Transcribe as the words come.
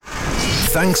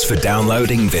Thanks for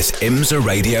downloading this IMSA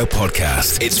Radio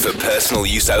podcast. It's for personal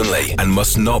use only and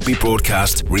must not be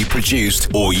broadcast,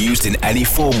 reproduced, or used in any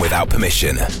form without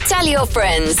permission. Tell your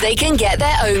friends they can get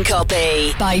their own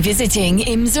copy by visiting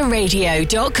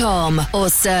imsaradio.com or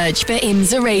search for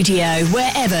IMSA Radio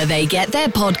wherever they get their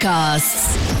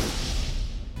podcasts.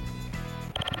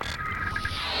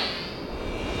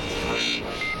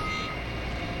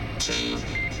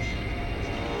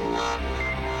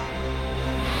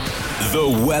 The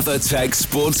WeatherTech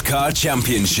Sports Car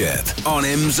Championship on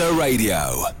IMSA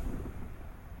Radio.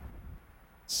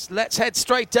 Let's head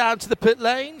straight down to the pit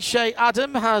lane. Shea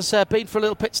Adam has been for a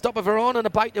little pit stop of her own and a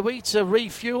bite to eat,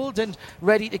 refueled and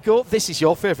ready to go. This is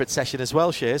your favourite session as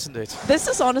well, Shea, isn't it? This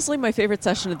is honestly my favourite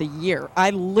session of the year.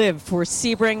 I live for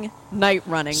Sebring night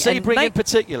running. Sebring in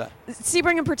particular?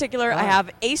 Sebring in particular, I have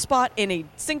a spot in a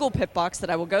single pit box that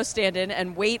I will go stand in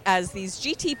and wait as these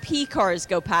GTP cars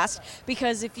go past,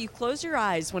 because if you close your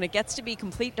eyes when it gets to be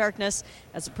complete darkness,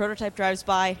 as the prototype drives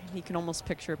by, you can almost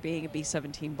picture it being a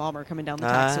B-17 bomber coming down the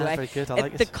taxiway. Very good. I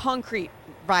like the it. concrete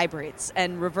vibrates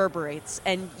and reverberates,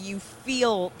 and you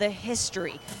feel the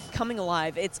history coming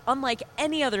alive. It's unlike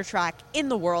any other track in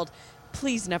the world.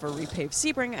 Please never repave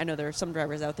Sebring. I know there are some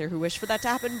drivers out there who wish for that to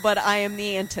happen, but I am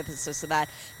the antithesis of that.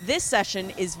 This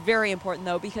session is very important,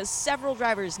 though, because several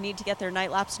drivers need to get their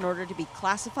night laps in order to be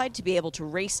classified to be able to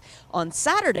race on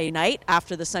Saturday night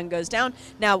after the sun goes down.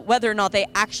 Now, whether or not they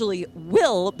actually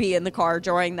will be in the car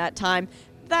during that time,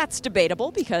 that's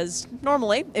debatable, because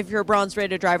normally, if you're a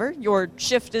bronze-rated driver, your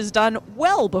shift is done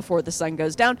well before the sun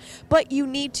goes down, but you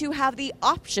need to have the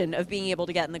option of being able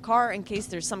to get in the car in case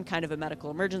there's some kind of a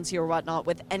medical emergency or whatnot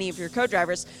with any of your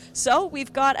co-drivers. So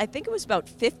we've got, I think it was about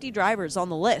 50 drivers on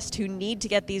the list who need to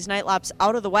get these night laps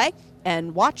out of the way,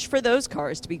 and watch for those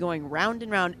cars to be going round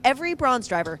and round. Every bronze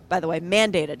driver, by the way,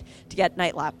 mandated to get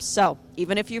night laps. So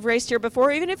even if you've raced here before,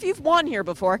 even if you've won here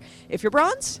before, if you're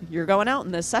bronze, you're going out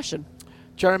in this session.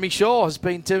 Jeremy Shaw has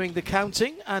been doing the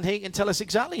counting, and he can tell us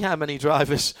exactly how many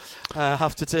drivers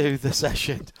have to do the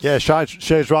session. Yeah,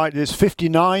 Shay's right. There's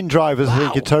 59 drivers, Wow. I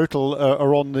think, in total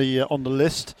are on the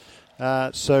list.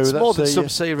 So It's that's more than some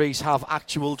series have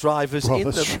actual drivers in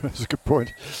them. That's a good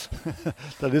point.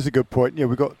 That is a good point. Yeah,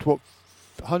 we've got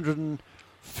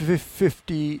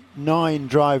 159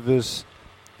 drivers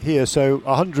here, so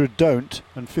 100 don't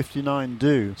and 59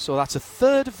 do. So that's a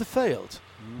third of the field.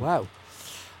 Wow.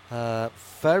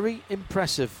 Very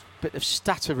impressive bit of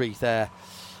stattery there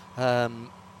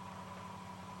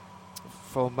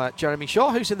from Jeremy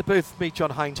Shaw, who's in the booth with me,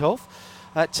 John Hindhoff.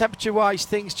 Temperature-wise,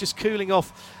 things just cooling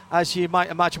off, as you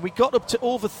might imagine. We got up to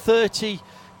over 30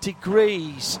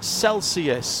 degrees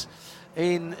Celsius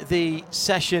in the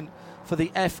session for the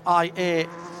FIA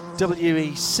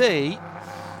WEC.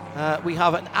 We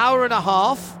have an hour and a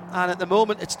half, and at the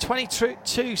moment it's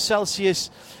 22 Celsius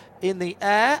in the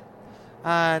air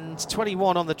and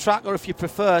 21 on the track, or if you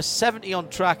prefer, 70 on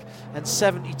track and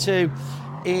 72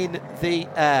 in the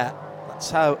air.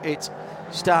 That's how it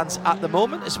stands at the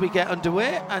moment as we get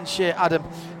underway, and Shea Adam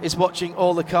is watching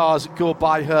all the cars go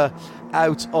by her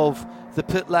out of the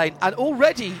pit lane. And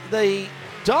already the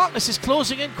darkness is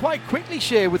closing in quite quickly,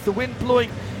 Shea, with the wind blowing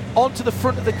onto the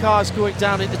front of the cars going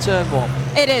down into turn one.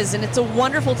 It is, and it's a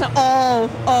wonderful time.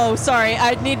 Oh, sorry.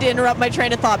 I need to interrupt my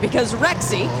train of thought, because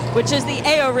Rexy, which is the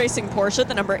AO Racing Porsche,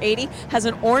 the number 80, has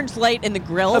an orange light in the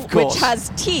grille, which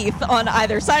has teeth on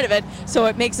either side of it, so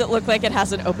it makes it look like it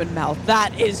has an open mouth.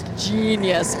 That is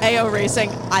genius. AO Racing,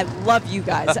 I love you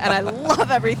guys, and I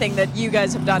love everything that you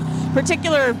guys have done.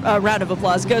 Particular round of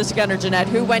applause goes to Gunnar Jeanette,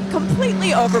 who went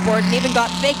completely overboard and even got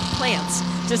fake plants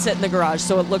to sit in the garage,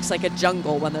 so it looks like a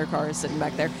jungle when their car is sitting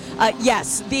back there.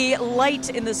 Yes, the light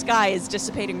in the sky is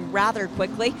dissipating rather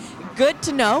quickly. Good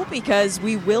to know, because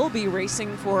we will be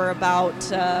racing for about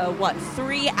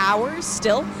 3 hours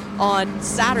still on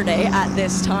Saturday at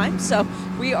this time, so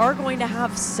we are going to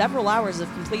have several hours of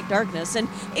complete darkness. And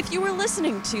if you were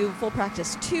listening to Full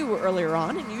Practice 2 earlier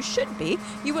on, and you should be,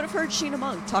 you would have heard Sheena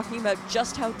Monk talking about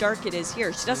just how dark it is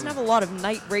here. She doesn't have a lot of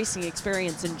night racing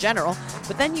experience in general,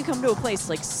 but then you come to a place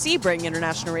like Sebring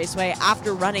International Raceway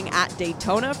after running at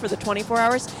Daytona for the 24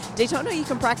 hours. Daytona, you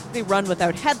can practically run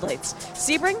without headlights.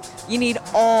 Sebring, you need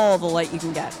all the light you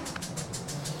can get.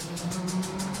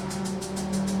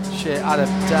 Shea Adam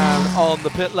down on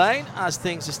the pit lane as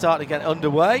things are starting to get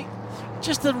underway.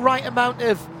 Just the right amount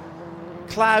of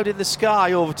cloud in the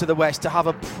sky over to the west to have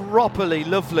a properly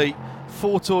lovely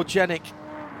photogenic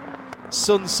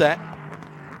sunset.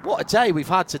 What a day we've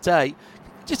had today.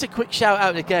 Just a quick shout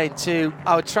out again to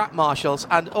our track marshals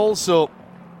and also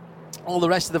all the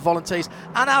rest of the volunteers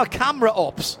and our camera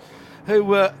ops who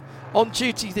were on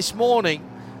duty this morning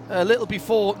a little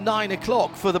before 9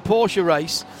 o'clock for the Porsche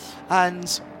race,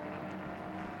 and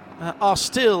are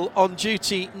still on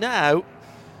duty now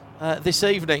this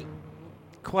evening.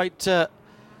 Quite a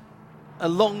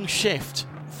long shift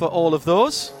for all of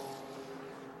those.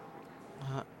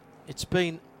 It's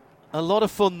been a lot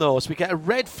of fun though, as we get a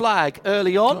red flag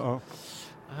early on.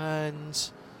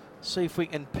 And see if we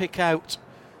can pick out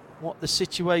what the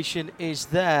situation is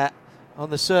there on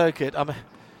the circuit.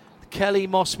 Kelly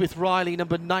Moss with Riley,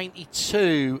 number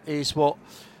 92 is what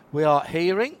we are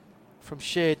hearing from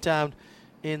Shea down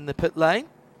in the pit lane.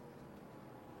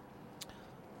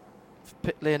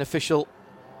 Pit lane official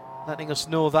letting us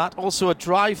know that. Also a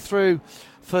drive-through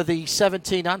for the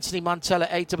 17 Anthony Mantella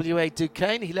AWA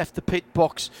Duquesne. He left the pit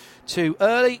box too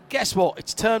early. Guess what?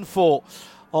 It's turn 4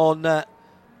 on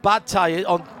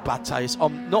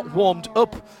on not warmed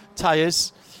up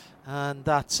tyres, and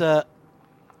that's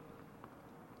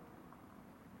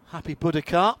Happy Buddha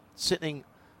car sitting,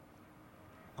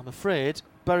 I'm afraid,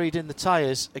 buried in the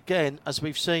tyres again, as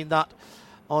we've seen that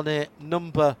on a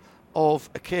number of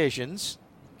occasions.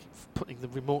 Putting the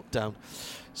remote down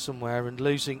somewhere and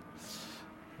losing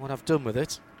what I've done with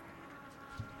it.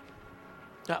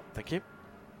 Yeah, thank you.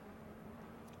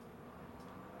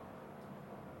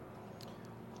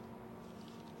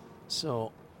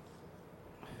 So,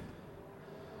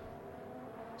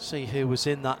 see who was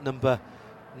in that number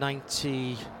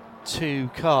 92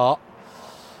 car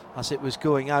as it was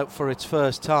going out for its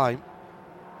first time.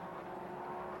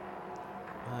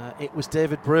 It was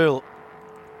David Brule,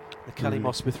 the Kelly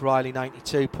Moss with Riley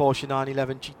 92 Porsche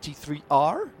 911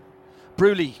 GT3R.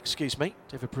 Bruley, excuse me,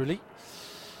 David Bruley.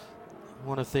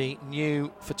 One of the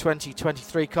new for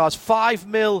 2023 cars.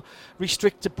 5mm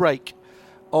restrictor brake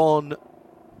on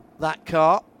that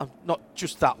car, not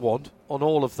just that one, on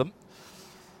all of them.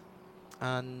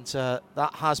 And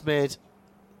that has made,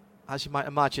 as you might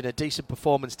imagine, a decent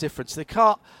performance difference. The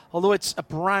car, although it's a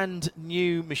brand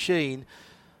new machine,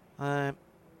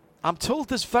 I'm told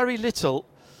there's very little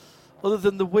other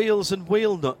than the wheels and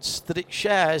wheel nuts that it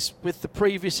shares with the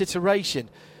previous iteration.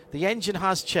 The engine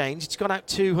has changed. It's gone out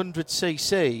 200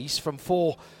 cc's from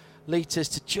 4 litres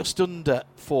to just under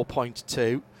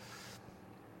 4.2.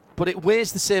 But it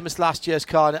weighs the same as last year's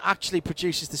car, and it actually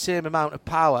produces the same amount of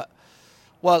power.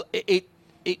 Well, it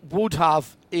would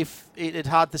have if it had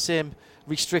had the same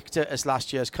restrictor as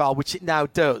last year's car, which it now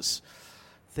does.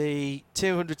 The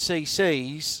 200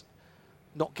 cc's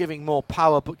not giving more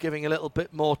power, but giving a little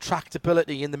bit more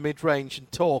tractability in the mid-range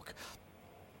and torque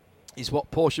is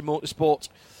what Porsche Motorsport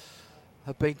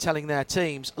have been telling their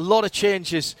teams. A lot of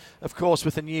changes, of course,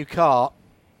 with a new car.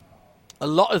 A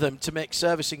lot of them to make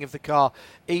servicing of the car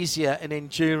easier and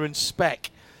endurance spec.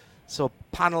 So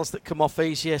panels that come off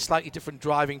easier, slightly different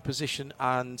driving position,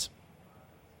 and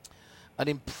an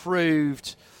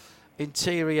improved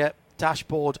interior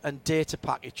dashboard and data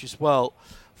package as well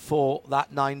for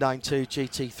that 992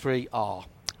 GT3R.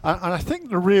 And I think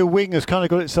the rear wing has kind of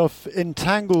got itself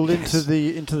entangled into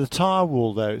the tyre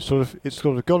wall there. It's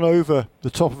sort of gone over the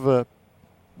top of a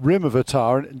rim of a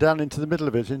tyre and down into the middle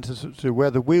of it, into where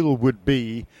the wheel would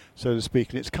be, so to speak,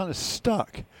 and it's kind of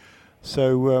stuck.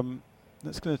 So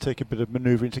that's going to take a bit of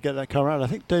manoeuvring to get that car out. I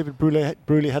think David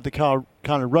Bruley had the car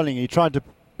kind of running. He tried to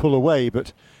pull away,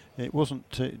 but it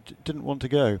didn't want to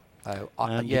go.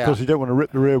 Because you don't want to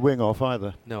rip the rear wing off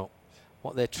either. No.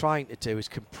 What they're trying to do is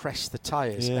compress the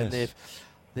tyres, and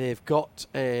they've got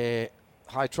a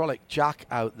hydraulic jack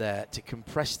out there to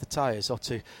compress the tyres, or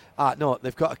to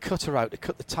they've got a cutter out to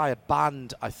cut the tyre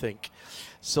band, I think,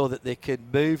 so that they can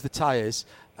move the tyres,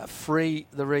 free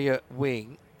the rear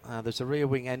wing. There's a rear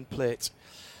wing end plate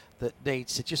that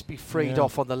needs to just be freed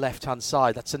off on the left hand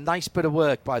side. That's a nice bit of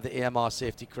work by the AMR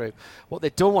safety crew. What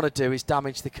they don't want to do is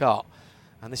damage the car,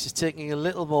 and this is taking a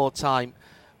little more time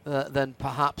than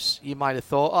perhaps you might have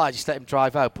thought. Just let him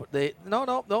drive out. But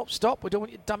no, stop. We don't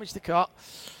want you to damage the car.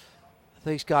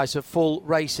 These guys are full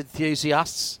race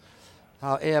enthusiasts,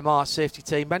 our AMR safety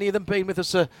team. Many of them been with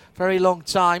us a very long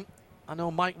time. I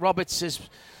know Mike Roberts is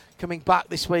coming back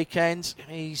this weekend.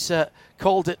 He's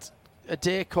called it a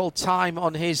day called time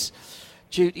on his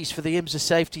duties for the IMSA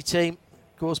safety team.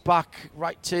 Goes back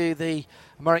right to the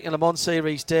American Le Mans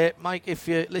Series day. Mike, if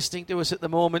you're listening to us at the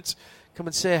moment, come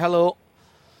and say hello.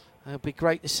 It'll be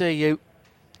great to see you.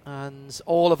 And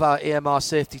all of our AMR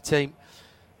safety team,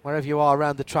 wherever you are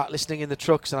around the track, listening in the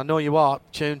trucks, and I know you are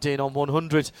tuned in on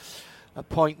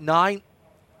 100.9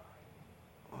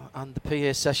 and the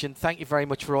PA session. Thank you very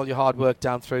much for all your hard work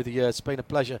down through the years. It's been a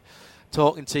pleasure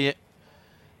talking to you.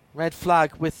 Red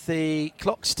flag with the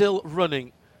clock still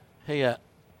running here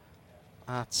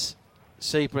at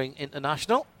Sebring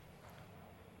International.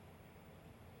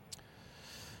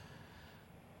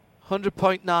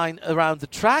 100.9 around the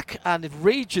track, and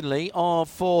regionally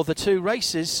for the two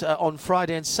races on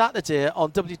Friday and Saturday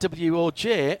on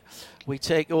WWOJ, we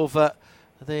take over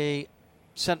the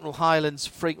Central Highlands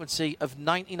frequency of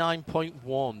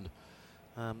 99.1.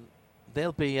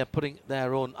 They'll be putting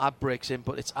their own ad breaks in,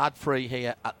 but it's ad-free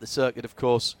here at the circuit, of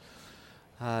course,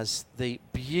 as the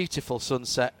beautiful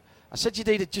sunset. I said you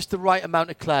needed just the right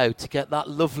amount of cloud to get that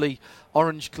lovely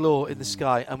orange glow in the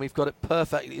sky, and we've got it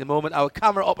perfectly at the moment. Our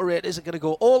camera operator isn't going to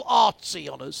go all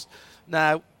artsy on us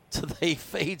now to the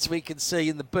feeds we can see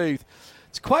in the booth.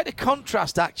 It's quite a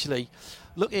contrast, actually,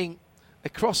 looking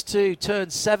across to turn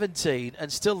 17 and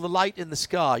still the light in the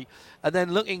sky, and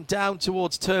then looking down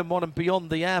towards turn 1 and beyond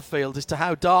the airfield as to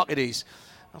how dark it is.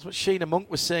 That's what Sheena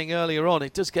Monk was saying earlier on.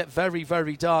 It does get very,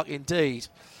 very dark indeed.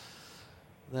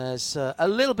 There's a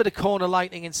little bit of corner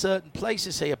lighting in certain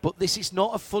places here, but this is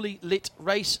not a fully lit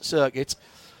race circuit.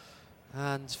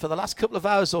 And for the last couple of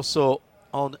hours or so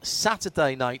on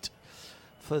Saturday night,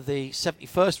 for the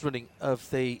 71st running of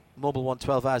the Mobile 1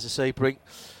 12 Hours of Sebring,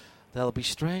 there'll be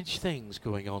strange things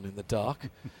going on in the dark.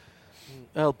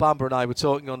 Earl Bamber and I were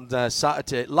talking on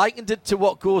Saturday, likened it to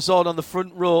what goes on the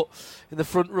front row, in the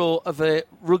front row of a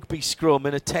rugby scrum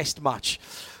in a test match.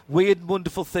 Weird and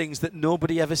wonderful things that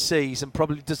nobody ever sees and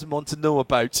probably doesn't want to know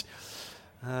about.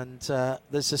 And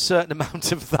there's a certain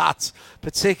amount of that,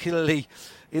 particularly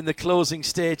in the closing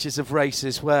stages of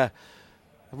races where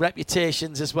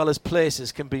reputations as well as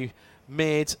places can be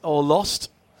made or lost.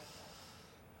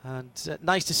 And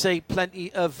nice to see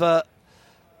plenty of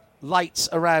lights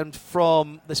around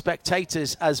from the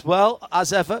spectators as well,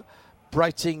 as ever,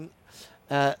 brightening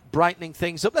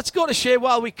things up. Let's go to Shea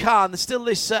while we can. There's still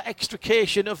this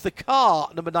extrication of the car,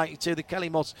 number 92, the Kelly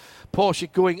Moss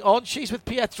Porsche, going on. She's with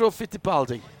Pietro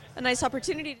Fittipaldi. A nice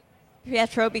opportunity,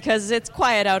 Pietro, because it's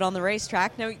quiet out on the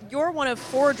racetrack. Now, you're one of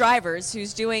 4 drivers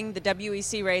who's doing the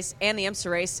WEC race and the IMSA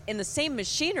race in the same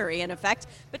machinery, in effect,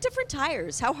 but different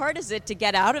tires. How hard is it to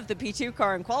get out of the P2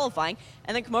 car in qualifying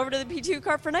and then come over to the P2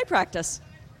 car for night practice?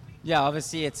 Yeah,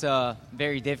 obviously it's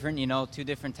very different, 2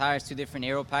 different tires, 2 different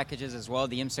aero packages as well.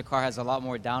 The IMSA car has a lot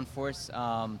more downforce,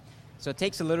 so it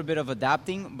takes a little bit of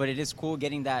adapting, but it is cool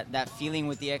getting that feeling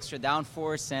with the extra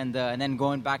downforce and then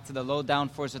going back to the low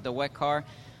downforce with the wet car.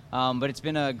 But it's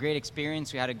been a great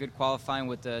experience. We had a good qualifying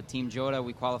with Team Jota.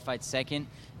 We qualified second,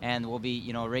 and we'll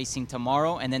be racing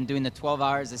tomorrow and then doing the 12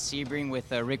 hours of Sebring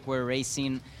with Rick Ware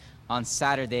Racing on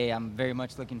Saturday. I'm very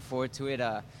much looking forward to it.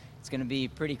 It's going to be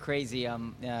pretty crazy.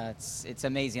 It's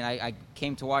amazing. I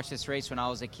came to watch this race when I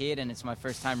was a kid, and it's my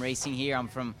first time racing here. I'm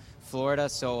from Florida,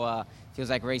 so it feels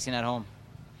like racing at home.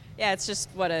 Yeah, it's just,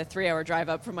 a 3-hour drive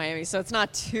up from Miami, so it's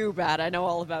not too bad. I know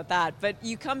all about that. But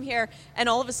you come here, and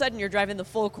all of a sudden you're driving the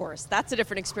full course. That's a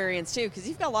different experience, too, because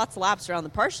you've got lots of laps around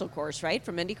the partial course, right,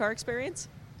 from IndyCar experience?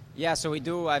 Yeah, so we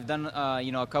do. I've done,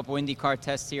 a couple IndyCar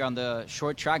tests here on the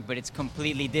short track, but it's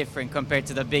completely different compared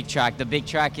to the big track. The big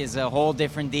track is a whole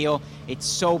different deal. It's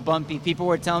so bumpy. People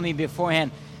were telling me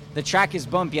beforehand, the track is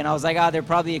bumpy, and I was like, they're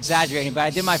probably exaggerating. But I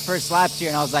did my first laps here,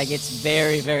 and I was like, it's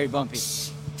very, very bumpy.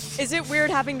 Is it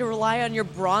weird having to rely on your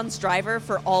bronze driver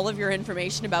for all of your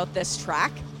information about this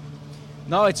track?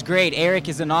 No, it's great. Eric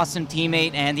is an awesome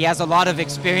teammate, and he has a lot of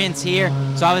experience here.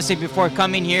 So obviously before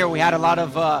coming here, we had a lot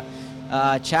of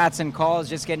chats and calls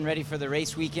just getting ready for the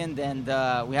race weekend, and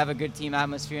we have a good team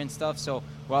atmosphere and stuff, so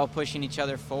we're all pushing each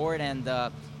other forward, and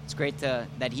it's great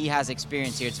that he has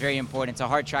experience here. It's very important. It's a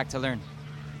hard track to learn.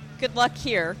 Good luck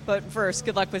here, but first,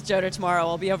 good luck with Jota tomorrow.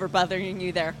 I'll be over bothering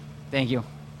you there. Thank you.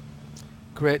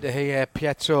 Great to hear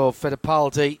Pietro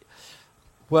Fittipaldi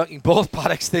working both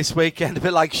paddocks this weekend, a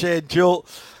bit like Shane Jolt,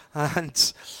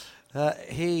 and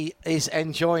he is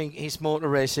enjoying his motor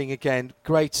racing again.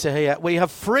 Great to hear. We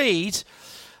have freed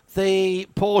the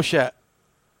Porsche.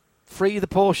 Free the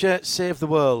Porsche, save the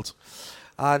world.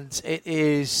 And it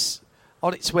is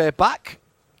on its way back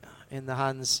in the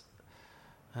hands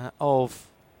of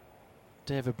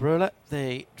David Brewer,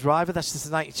 the driver. That's just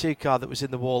the 92 car that was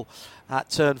in the wall at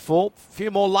turn 4. A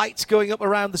few more lights going up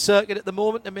around the circuit at the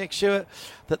moment to make sure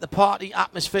that the party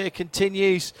atmosphere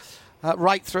continues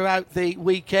right throughout the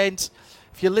weekend.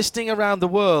 If you're listening around the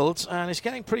world, and it's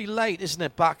getting pretty late, isn't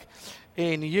it, back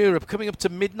in Europe, coming up to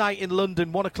midnight in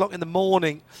London, 1 o'clock in the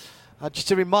morning.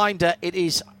 Just a reminder, it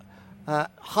is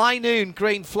high noon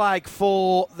green flag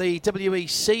for the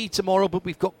WEC tomorrow, but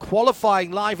we've got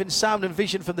qualifying live in sound and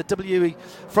vision from the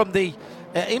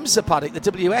IMSA paddock, the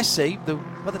WSC, the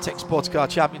WeatherTech Sports Car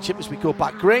Championship, as we go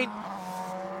back green.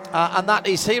 And that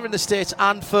is here in the States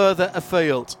and further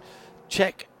afield.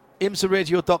 Check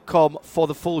imsaradio.com for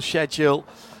the full schedule.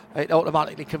 It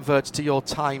automatically converts to your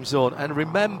time zone. And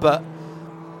remember,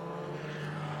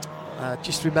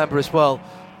 Just remember as well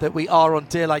that we are on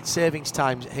daylight savings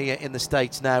times here in the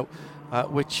States now,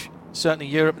 which certainly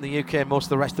Europe and the UK and most of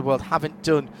the rest of the world haven't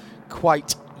done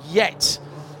quite yet.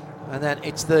 And then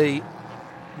it's the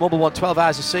Mobile One 12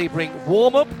 Hours of Sebring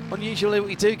warm-up. Unusually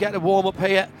we do get a warm-up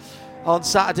here on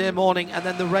Saturday morning, and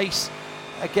then the race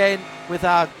again with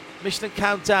our Michelin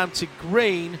countdown to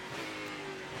green,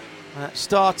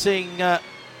 starting around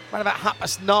about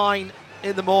 9:30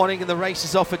 in the morning, and the race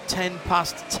is off at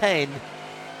 10:10.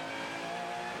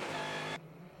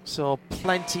 So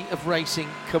plenty of racing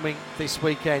coming this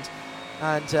weekend.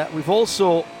 And we've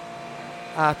also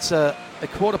at a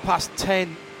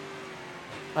 10:15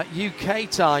 at UK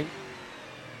time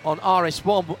on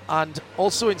RS1, and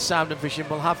also in Sound and Vision,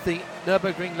 we'll have the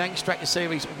Nürburgring Langstrecke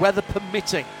Series, weather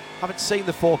permitting. Haven't seen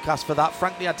the forecast for that.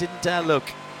 Frankly, I didn't dare look.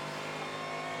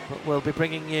 But we'll be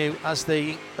bringing you, as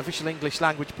the official English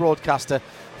language broadcaster,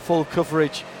 full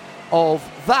coverage of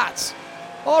that.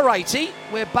 Alrighty,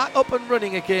 we're back up and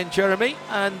running again, Jeremy,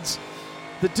 and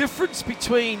the difference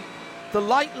between the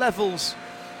light levels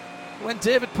when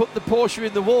David put the Porsche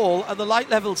in the wall and the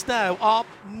light levels now are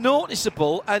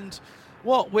noticeable. And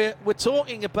what we're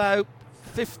talking about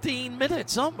 15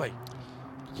 minutes, aren't we?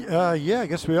 Yeah, I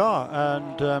guess we are,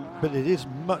 and but it is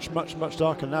much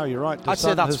darker now. You're right. I'd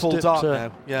say that's full dark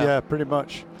now. Yeah, pretty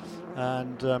much.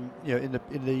 And in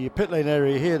the pit lane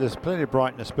area here, there's plenty of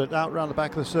brightness, but out around the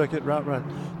back of the circuit, around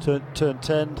turn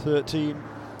 10, 13,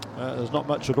 there's not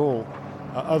much at all,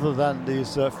 other than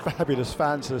these fabulous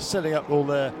fans that are setting up all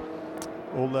their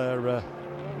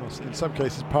in some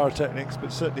cases pyrotechnics,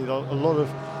 but certainly a lot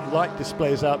of light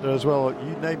displays out there as well.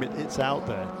 You name it, it's out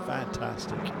there.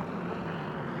 Fantastic.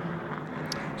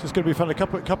 So it's going to be fun. A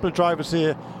couple of drivers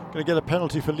here going to get a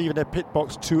penalty for leaving their pit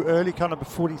box too early. Car number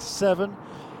 47,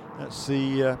 that's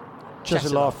the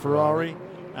Cesare Ferrari,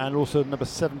 and also number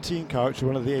 17 car, which is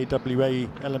one of the AWA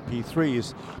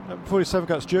LMP3s. Number 47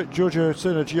 car, it's Giorgio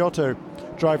Giotto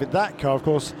driving that car. Of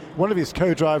course, one of his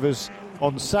co-drivers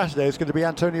on Saturday is going to be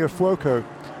Antonio Fuoco,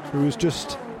 who was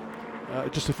just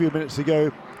a few minutes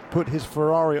ago put his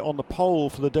Ferrari on the pole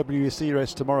for the WEC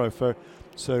race tomorrow.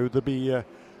 So there'll be,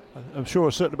 I'm sure,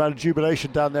 a certain amount of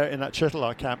jubilation down there in that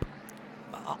Chetelaar camp.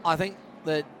 I think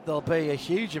that there'll be a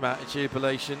huge amount of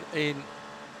jubilation in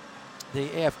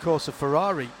the AF Corsa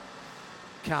Ferrari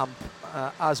camp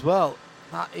as well.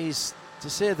 That is, to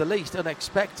say the least,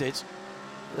 unexpected.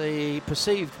 The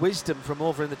perceived wisdom from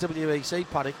over in the WEC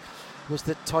paddock was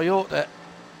that Toyota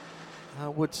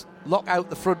would lock out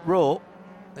the front row.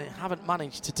 They haven't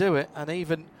managed to do it, and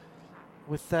even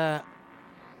with their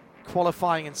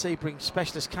qualifying and Sebring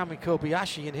specialist Cameron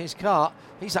Kobayashi in his car,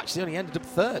 he's actually only ended up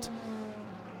third.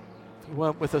 He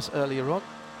weren't with us earlier on.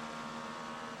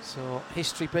 So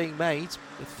history being made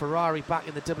with Ferrari back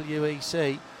in the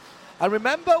WEC. I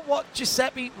remember what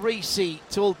Giuseppe Risi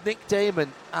told Nick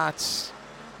Damon at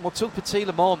Motul Petit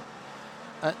Le Mans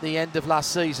at the end of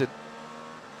last season.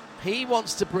 He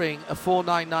wants to bring a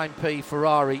 499p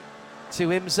Ferrari to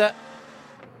IMSA.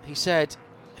 He said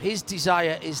his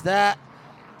desire is there.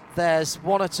 There's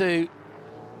one or two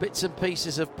bits and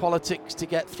pieces of politics to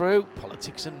get through.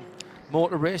 Politics and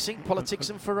motor racing, politics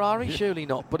and Ferrari, surely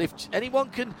not. But if anyone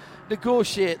can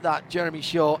negotiate that, Jeremy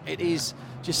Shaw, it is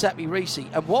Giuseppe Risi.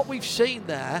 And what we've seen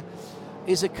there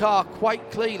is a car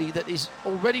quite clearly that is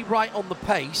already right on the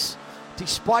pace,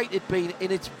 despite it being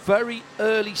in its very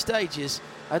early stages.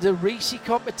 And a Risi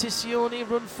Competizione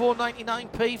run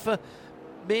 499p for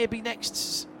maybe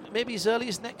as early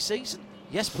as next season.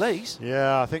 Yes, please.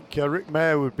 Yeah, I think Rick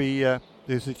Mayer would be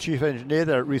who's the chief engineer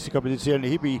there at Risi Competizione.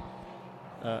 He'd be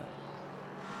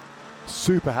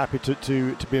super happy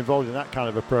to be involved in that kind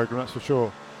of a program, that's for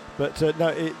sure. But no,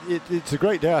 it's a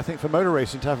great day, I think, for motor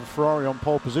racing to have a Ferrari on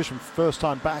pole position, first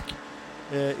time back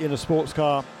in a sports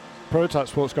car, prototype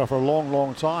sports car for a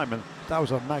long time, and that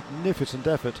was a magnificent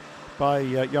effort by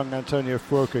young Antonio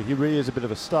Fuoco. He really is a bit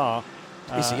of a star.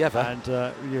 Is he ever?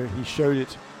 And he showed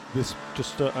it this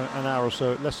just less than an hour or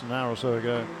so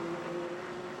ago.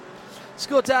 Let's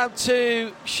go down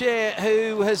to Shea,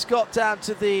 who has got down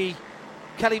to the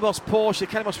Kelly Moss Porsche,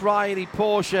 Kelly Moss Riley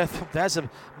Porsche. There's a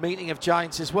meeting of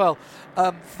giants as well.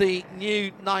 The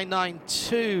new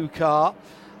 992 car.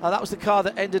 That was the car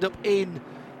that ended up in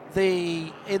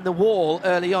the wall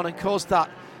early on and caused that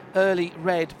early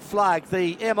red flag.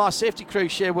 The AMR safety crew,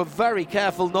 Shea, were very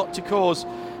careful not to cause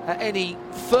any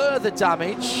further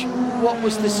damage. What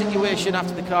was the situation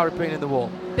after the car had been in the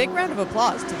wall? Big round of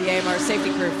applause to the AMR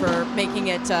safety crew for making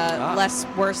it less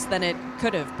worse than it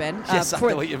could have been. Yes, I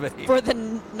know what you mean. For the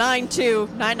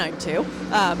 992.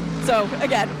 So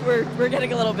again, we're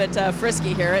getting a little bit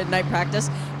frisky here at night practice.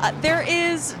 There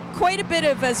is quite a bit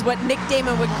of, as what Nick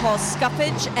Damon would call,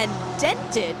 scuffage and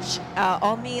dentage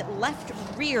on the left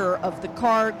rear of the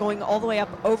car going all the way up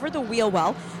over the wheel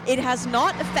well. It has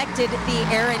not affected the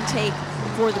air intake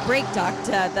for the brake duct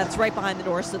that's right behind the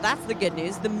door, so that's the good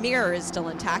news. The mirror is still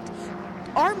intact.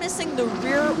 Are missing the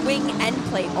rear wing end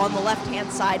plate on the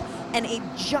left-hand side and a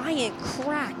giant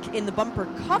crack in the bumper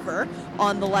cover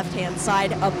on the left-hand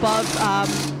side above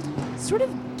sort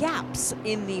of gaps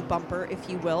in the bumper, if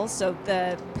you will. So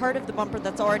the part of the bumper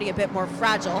that's already a bit more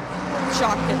fragile,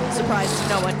 shock and surprise to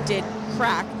no one, did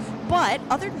crack. But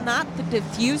other than that, the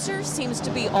diffuser seems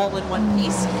to be all in one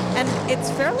piece, and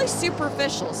it's fairly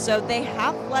superficial. So they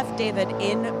have left David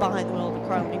in behind the wheel of the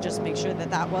car. Let me just make sure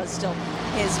that was still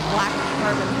his black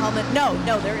carbon helmet.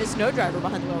 No, there is no driver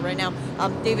behind the wheel right now.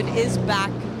 David is back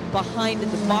behind in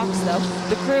the box, though.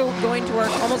 The crew going to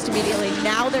work almost immediately.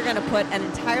 Now they're going to put an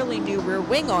entirely new rear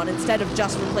wing on instead of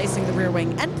just replacing the rear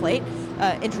wing end plate.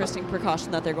 Interesting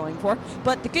precaution that they're going for.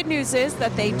 But the good news is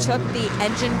that they took the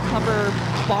engine cover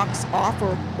box off,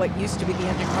 or what used to be the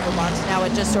engine cover box. Now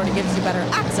it just sort of gives you better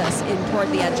access in toward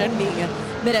the engine, being a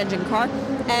mid-engine car.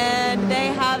 And they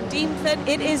have deemed that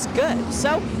it is good.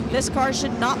 So this car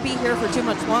should not be here for too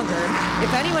much longer.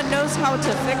 If anyone knows how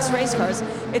to fix race cars,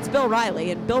 it's Bill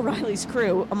Riley. And Bill Riley's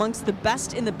crew, amongst the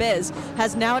best in the biz,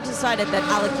 has now decided that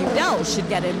Alec Udell should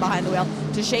get in behind the wheel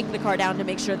to shake the car down to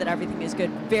make sure that everything is good.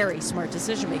 Very smart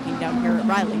decision-making down here at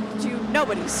Riley, to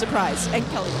nobody's surprise. And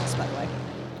Kelly Wilkes, by the way.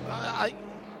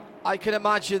 I can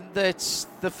imagine that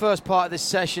the first part of this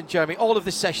session, Jeremy, all of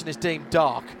this session is deemed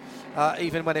dark.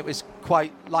 Even when it was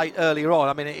quite light earlier on.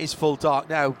 I mean, it is full dark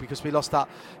now because we lost that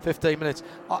 15 minutes.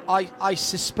 I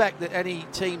suspect that any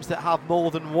teams that have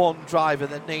more than one driver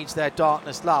that needs their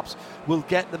darkness laps will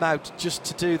get them out just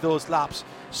to do those laps,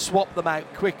 swap them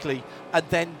out quickly, and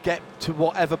then get to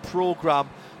whatever program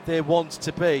they want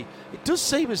to be. It does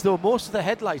seem as though most of the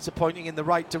headlights are pointing in the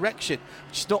right direction,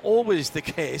 which is not always the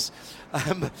case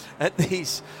at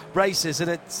these races.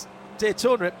 And at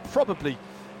Daytona, it probably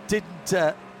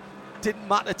didn't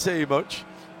matter too much,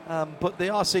 but they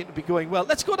are seem to be going well.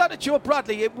 Let's go down to Joe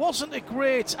Bradley. It wasn't a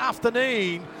great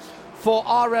afternoon for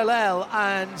RLL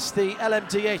and the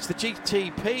LMDH, the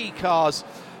GTP cars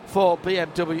for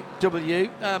BMW.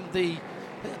 The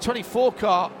 24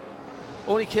 car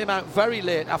only came out very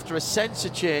late after a sensor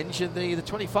change, and the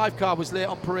 25 car was late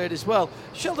on parade as well.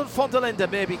 Sheldon von der Linde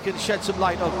maybe can shed some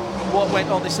light on what went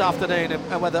on this afternoon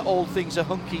and whether all things are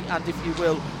hunky and, if you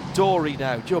will, dory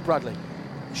now. Joe Bradley.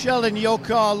 Sheldon, your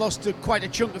car lost quite a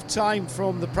chunk of time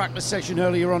from the practice session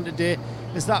earlier on today.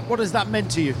 What has that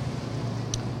meant to you?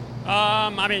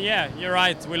 I mean, yeah, you're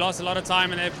right. We lost a lot of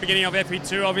time in the beginning of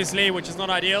FP2, obviously, which is not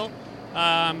ideal.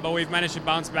 But we've managed to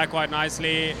bounce back quite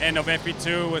nicely. End of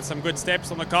FP2 with some good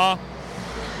steps on the car.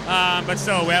 But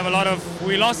still,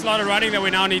 we lost a lot of running that we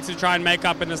now need to try and make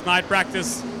up in this night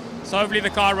practice. So hopefully the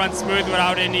car runs smooth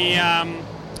without any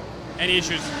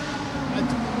issues.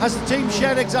 Has the team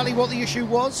shared exactly what the issue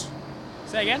was?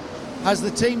 Say again? Has the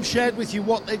team shared with you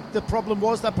what the problem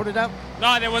was that put it out?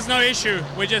 No, there was no issue.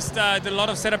 We just did a lot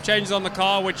of setup changes on the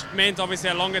car, which meant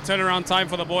obviously a longer turnaround time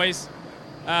for the boys.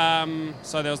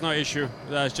 So there was no issue.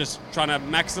 Just trying to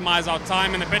maximize our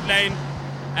time in the pit lane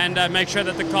and make sure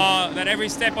that that every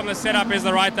step on the setup is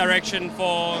the right direction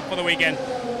for the weekend.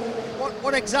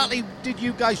 What exactly did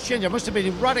you guys change? There must have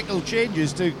been radical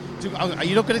changes to are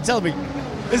you not going to tell me?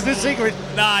 Is this a secret?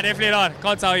 Nah, definitely not.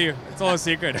 Can't tell you. It's all a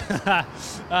secret.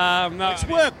 No, it's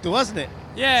worked though, hasn't it?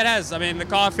 Yeah, it has. I mean, the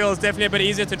car feels definitely a bit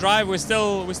easier to drive. We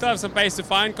still have some pace to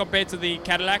find compared to the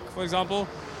Cadillac, for example.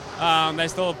 They're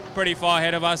still pretty far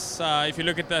ahead of us if you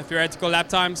look at the theoretical lap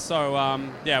times. So,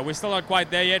 yeah, we're still not quite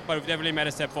there yet, but we've definitely made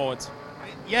a step forward.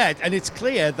 Yeah, and it's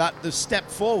clear that the step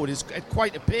forward is at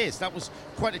quite a pace. That was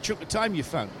quite a chunk of time you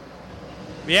found.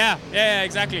 Yeah,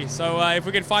 exactly. So if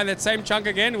we can find that same chunk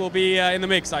again, we'll be in the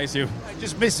mix, I assume.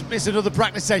 Just miss another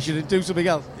practice session and do something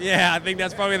else. Yeah, I think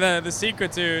that's probably the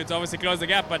secret to obviously close the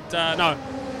gap. But no,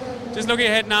 just looking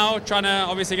ahead now, trying to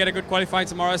obviously get a good qualifying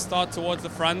tomorrow, start towards the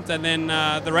front. And then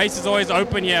the race is always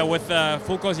open here with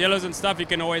full course yellows and stuff. You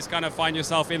can always kind of find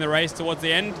yourself in the race towards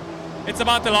the end. It's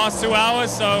about the last 2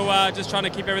 hours, so just trying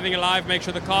to keep everything alive, make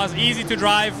sure the car's easy to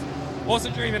drive.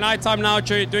 Also during the night time now,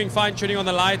 doing fine-tuning on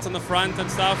the lights on the front and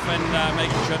stuff, and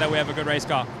making sure that we have a good race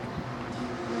car.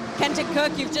 Kenton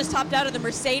Cook, you've just hopped out of the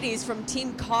Mercedes from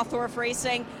Team Cawthorpe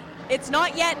Racing. It's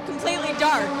not yet completely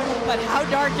dark, but how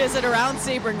dark is it around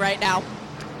Sebring right now?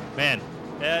 Man,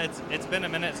 yeah, it's been a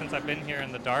minute since I've been here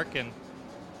in the dark, and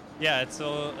yeah, it's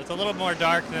a little more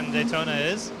dark than Daytona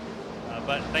is,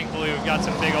 but thankfully we've got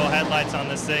some big old headlights on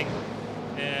this thing,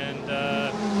 and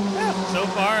yeah, so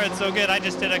far it's so good. I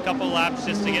just did a couple laps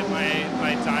just to get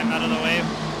my time out of the way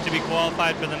to be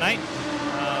qualified for the night.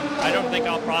 I don't think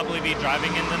I'll probably be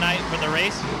driving in the night for the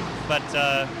race, but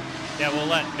yeah, we'll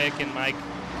let Mick and Mike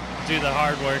do the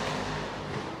hard work.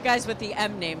 Guys with the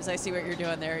M names, I see what you're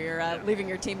doing there. You're leaving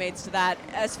your teammates to that.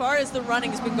 As far as the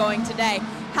running's been going today,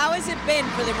 how has it been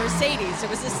for the Mercedes? It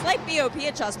was a slight BOP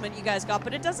adjustment you guys got,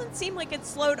 but it doesn't seem like it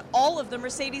slowed all of the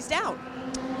Mercedes down.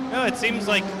 No, it seems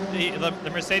like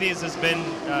the Mercedes has been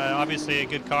obviously a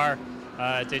good car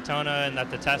at Daytona, and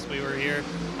at the test we were here.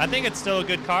 I think it's still a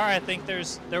good car. I think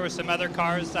there were some other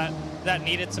cars that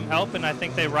needed some help, and I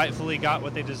think they rightfully got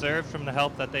what they deserved from the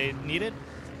help that they needed.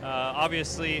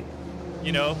 Obviously,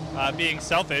 you know, being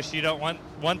selfish, you don't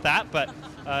want that, but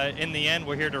in the end,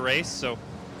 we're here to race, so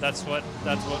that's what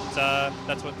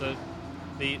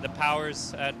the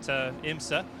powers at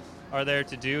IMSA are there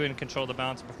to do, and control the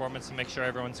balance of performance and make sure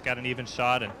everyone's got an even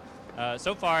shot. And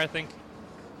so far, I think,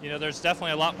 you know, there's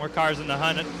definitely a lot more cars in the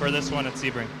hunt for this one at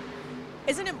Sebring.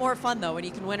 Isn't it more fun though when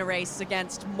you can win a race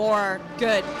against more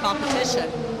good competition?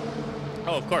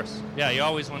 Oh, of course. Yeah, you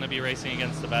always want to be racing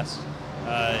against the best.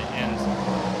 And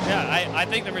yeah, I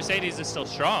think the Mercedes is still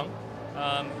strong.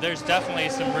 There's definitely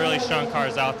some really strong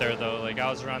cars out there, though. Like,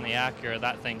 I was around the Acura,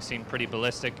 that thing seemed pretty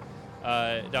ballistic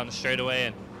down the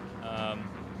straightaway. And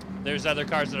there's other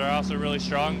cars that are also really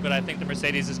strong, but I think the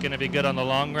Mercedes is going to be good on the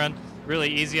long run. Really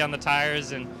easy on the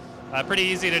tires, and pretty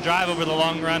easy to drive over the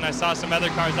long run. I saw some other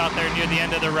cars out there near the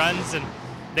end of the runs, and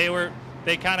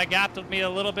they kind of gapped with me a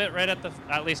little bit right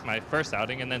at least my first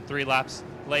outing, and then 3 laps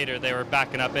later they were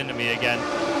backing up into me again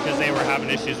because they were having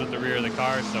issues with the rear of the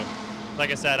car. So,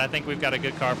 like I said, I think we've got a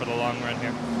good car for the long run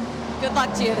here. Good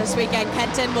luck to you this weekend,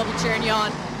 Kenton. We'll be cheering you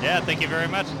on. Yeah, thank you very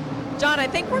much. John, I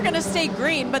think we're going to stay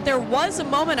green, but there was a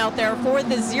moment out there for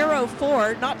the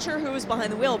 0-4, not sure who was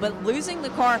behind the wheel, but losing the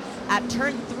car at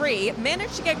turn 3,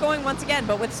 managed to get going once again,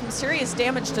 but with some serious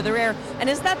damage to the rear. And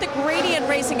is that the Gradient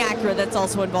Racing Acura that's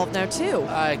also involved now too?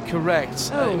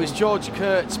 Correct. It was George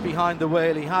Kurtz behind the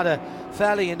wheel. He had a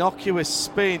fairly innocuous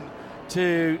spin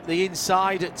to the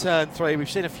inside at turn 3. We've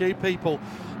seen a few people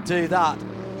do that.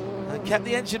 And kept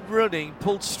the engine running,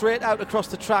 pulled straight out across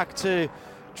the track to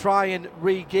try and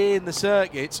regain the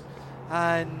circuit,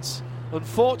 and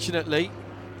unfortunately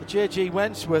the JG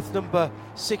Wentworth number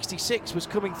 66 was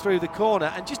coming through the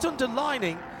corner, and just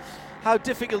underlining how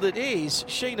difficult it is,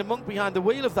 Sheena Monk behind the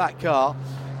wheel of that car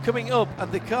coming up,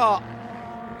 and the car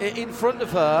in front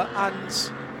of her,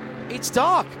 and it's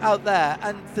dark out there,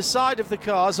 and the side of the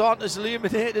cars aren't as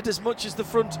illuminated as much as the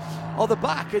front or the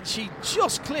back, and she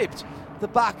just clipped the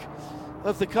back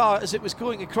of the car as it was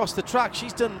going across the track.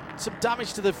 She's done some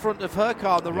damage to the front of her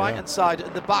car on the right hand side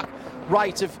and the back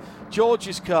right of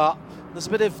George's car. There's a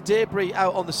bit of debris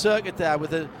out on the circuit there with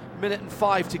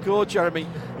 1:05 to go, Jeremy.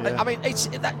 Yeah. I mean,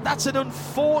 that's an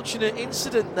unfortunate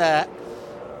incident there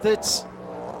that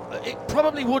it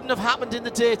probably wouldn't have happened in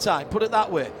the daytime, put it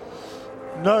that way.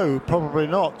 No, probably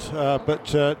not. But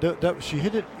she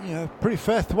hit it, pretty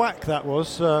fair thwack that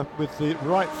was with the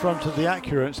right front of the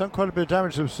Acura. It's done quite a bit of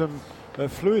damage. There was some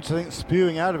fluids, I think,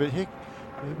 spewing out of it.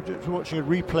 We're watching a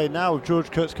replay now of George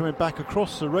Kurtz coming back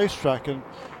across the racetrack, and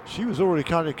she was already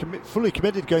kind of fully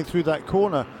committed going through that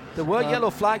corner. There were yellow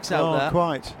flags out there.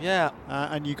 Quite. Yeah.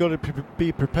 And you've got to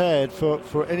be prepared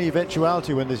for any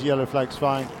eventuality when there's yellow flags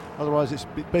flying. Otherwise,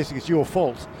 it's your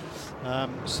fault.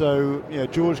 So,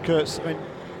 George Kurtz, I mean,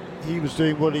 he was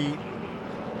doing what he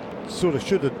sort of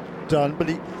should have done, but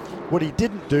what he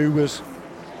didn't do was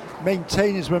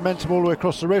maintain his momentum all the way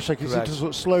across the racetrack. He seemed to sort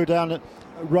of slow down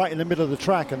right in the middle of the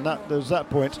track, and there was that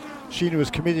point. Sheena was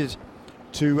committed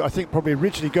to, I think, probably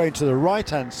originally going to the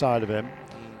right-hand side of him,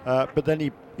 but then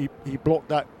he blocked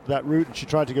that route, and she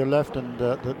tried to go left, and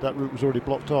that route was already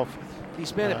blocked off.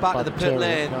 He's made it back to the pit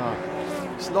lane.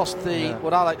 He's lost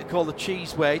what I like to call the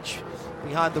cheese wedge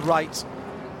behind the right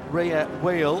rear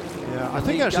wheel. Yeah, I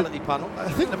think actually, panel. I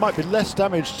think there might be less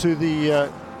damage to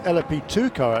the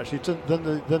LMP2 car actually than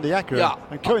the Acura. Yeah.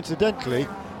 And coincidentally,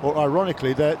 or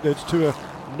ironically, there's two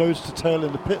nose to tail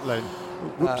in the pit lane.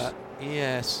 Whoops.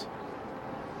 Yes.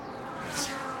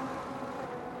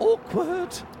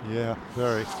 Awkward. Yeah,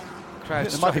 very.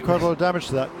 There might be quite a lot of damage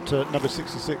to that number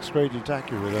 66 Gradient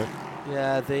Acura though.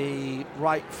 Yeah, the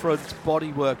right front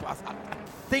bodywork. I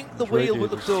think the wheel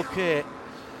looks okay.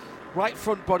 Right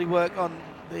front bodywork on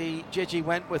the JG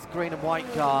Wentworth green and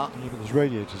white car. Yeah, but there's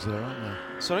radiators there, aren't there?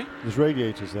 Sorry? There's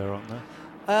radiators there, aren't there?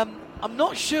 I'm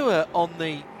not sure on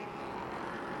the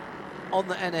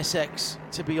NSX,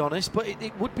 to be honest, but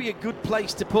it would be a good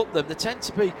place to put them. There tend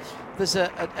to be, there's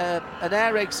an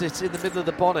air exit in the middle of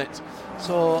the bonnet,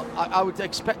 so I would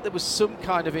expect there was some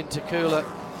kind of intercooler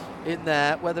in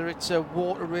there, whether it's a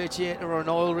water radiator or an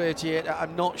oil radiator,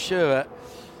 I'm not sure.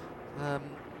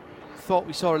 Thought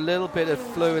we saw a little bit of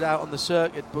fluid out on the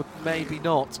circuit, but maybe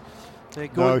not.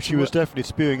 No, she was definitely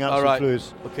spewing out some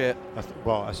fluids. Okay.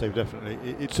 I say definitely.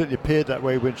 It certainly appeared that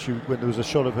way when there was a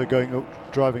shot of her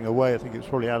driving away. I think it was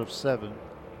probably out of 7.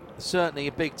 Certainly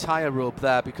a big tyre rub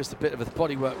there, because the bit of the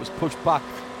bodywork was pushed back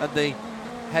and the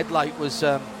headlight was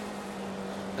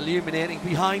illuminating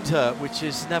behind her, which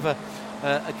is never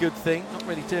a good thing. Not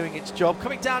really doing its job.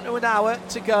 Coming down to an hour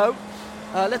to go.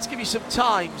 Let's give you some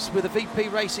times with a VP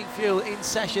Racing Fuel in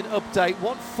session update.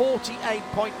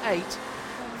 1:48.8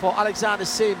 for Alexander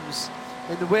Sims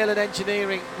in the Whelen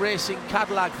Engineering Racing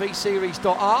Cadillac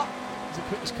V-Series.R. It's the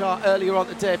quickest car earlier on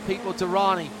today. Pipo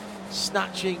Derani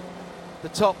snatching the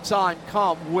top time.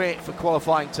 Can't wait for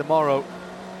qualifying tomorrow.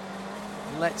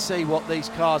 Let's see what these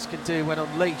cars can do when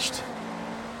unleashed.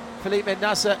 Felipe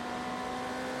Nasser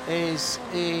is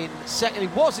in second. He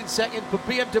was in second for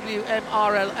BMW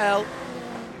MRLL.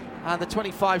 And the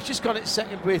 25's just gone in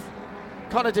second with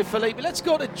Conor De Felipe. Let's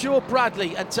go to Joe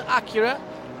Bradley and to Acura.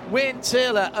 Wayne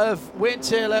Taylor of Wayne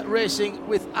Taylor Racing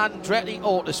with Andretti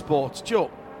Autosport. Joe.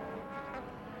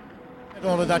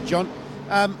 All of that, John.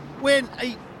 Wayne,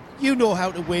 you know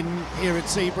how to win here at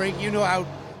Sebring. You know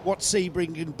what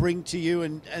Sebring can bring to you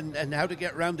and how to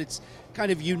get around its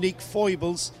kind of unique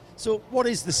foibles. So what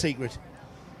is the secret?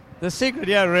 The secret,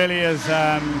 really is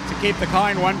to keep the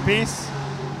car in one piece.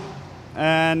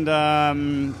 And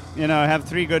have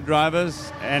 3 good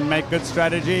drivers and make good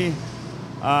strategy.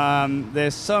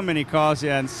 There's so many cars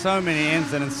here and so many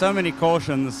incidents, so many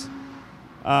cautions.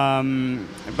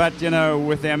 But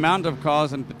with the amount of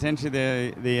cars and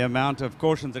potentially the amount of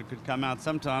cautions that could come out,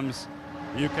 sometimes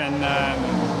you can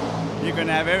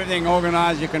have everything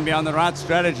organized. You can be on the right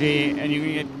strategy, and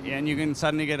you can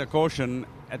suddenly get a caution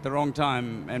at the wrong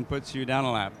time and puts you down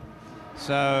a lap.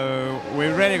 So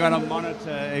we've really got to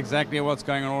monitor exactly what's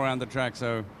going on all around the track,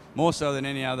 so more so than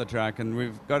any other track, and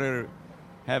we've got to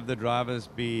have the drivers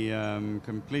be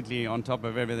completely on top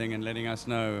of everything and letting us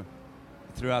know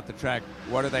throughout the track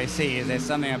what do they see. Is there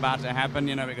something about to happen,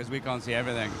 because we can't see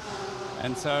everything.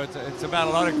 And so it's about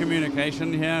a lot of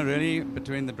communication here, really,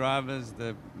 between the drivers,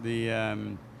 the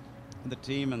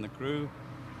team and the crew,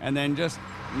 and then just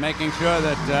making sure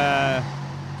that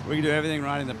we do everything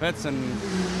right in the pits and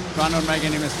try not to make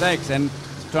any mistakes and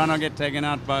try not to get taken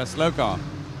out by a slow car.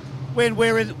 When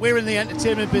we're in the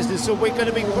entertainment business, so we're going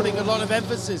to be putting a lot of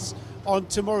emphasis on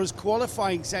tomorrow's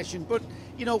qualifying session. But,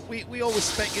 we always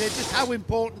speculate just how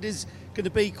important is going to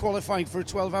be qualifying for a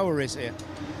 12-hour race here?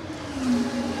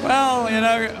 Well,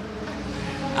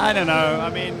 I don't know. I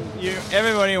mean,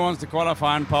 everybody wants to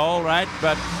qualify on pole, right?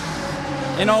 But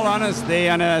in all honesty,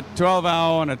 on a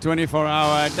 12-hour, on a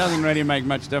 24-hour, it doesn't really make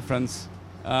much difference.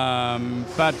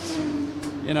 But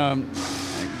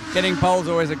getting pole's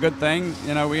always a good thing.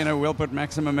 We'll put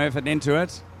maximum effort into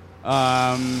it.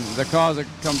 The cars are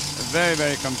very,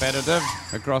 very competitive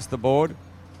across the board.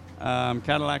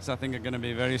 Cadillacs, I think, are going to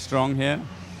be very strong here.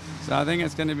 So I think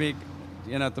it's going to be,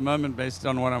 at the moment, based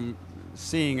on what I'm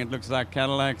seeing, it looks like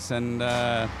Cadillacs and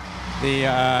the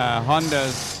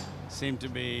Hondas seem to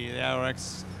be, the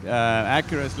RX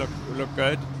Acuras look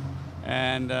good,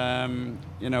 and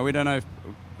we don't know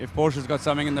if Porsche's got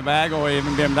something in the bag or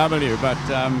even BMW, but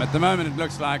at the moment it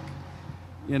looks like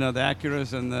the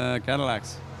Acuras and the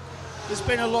Cadillacs. There's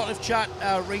been a lot of chat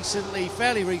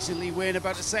fairly recently, Wayne,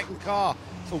 about a second car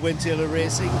for Wayne Taylor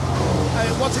Racing.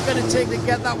 What's it going to take to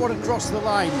get that one across the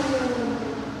line,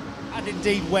 and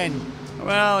indeed when?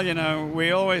 Well,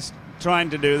 we're always trying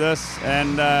to do this,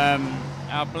 and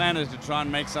our plan is to try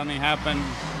and make something happen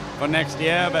for next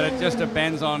year, but it just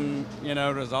depends on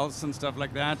results and stuff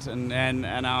like that,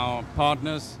 and our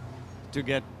partners to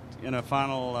get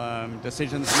final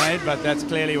decisions made. But that's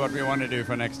clearly what we want to do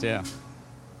for next year.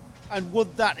 And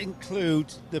would that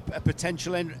include a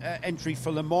potential entry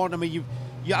for Le Mans? I mean,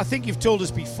 I think you've told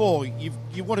us before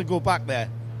you want to go back there.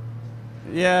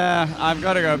 Yeah, I've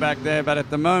got to go back there, but at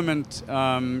the moment,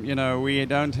 we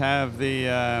don't have the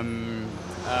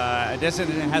a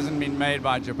decision hasn't been made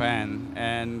by Japan,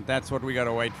 and that's what we got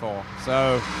to wait for.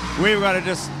 So we've got to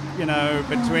just,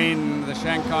 between the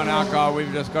Shanghai and our car,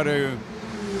 we've just got to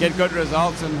get good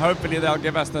results, and hopefully they'll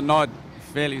give us the nod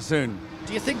fairly soon.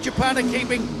 Do you think Japan are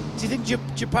keeping? Do you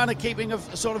think Japan are keeping a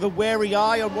sort of a wary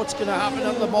eye on what's going to happen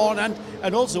at Le Mans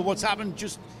and also what's happened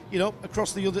just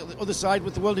across the other side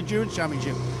with the World Endurance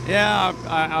Championship? Yeah,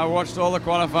 I watched all the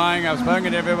qualifying. I've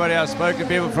spoken to everybody. I spoke to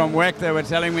people from WEC. They were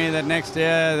telling me that next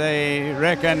year they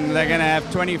reckon they're going to have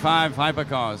 25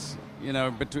 hypercars.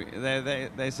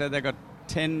 They said they got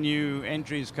 10 new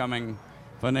entries coming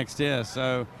for next year.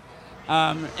 So,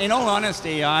 in all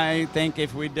honesty, I think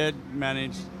if we did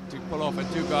manage to pull off a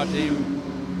two-car team,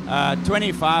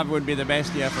 25 would be the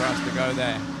best year for us to go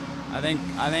there. I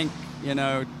think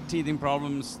teething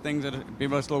problems, things that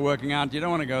people are still working out. You don't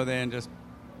want to go there and just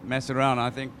mess around. I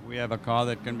think we have a car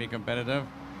that can be competitive,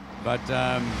 but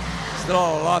still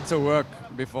lots of work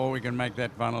before we can make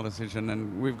that final decision,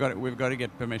 and we've got to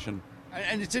get permission.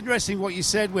 And it's interesting what you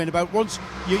said, Wayne, about once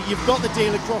you've got the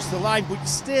deal across the line, but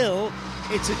still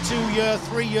it's a 2-year,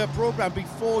 3-year program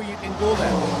before you can go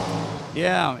there.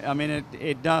 Yeah, I mean,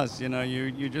 it does.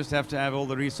 You just have to have all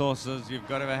the resources. You've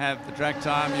got to have the track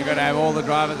time. You've got to have all the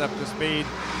drivers up to speed.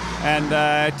 And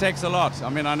it takes a lot. I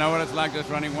mean, I know what it's like just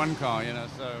running one car,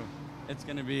 so it's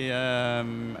going to be a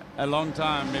long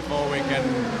time before we can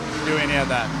do any of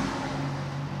that.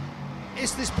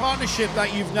 Is this partnership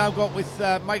that you've now got with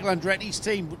Michael Andretti's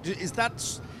team, does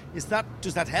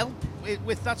that help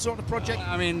with that sort of project?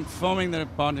 I mean, forming the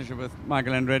partnership with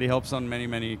Michael Andretti helps on many,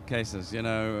 many cases.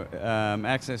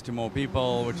 Access to more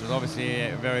people, which is obviously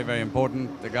very, very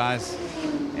important. The guys,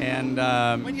 and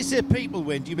when you say people,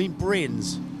 Wayne, do you mean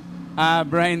brains?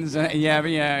 Brains,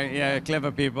 yeah,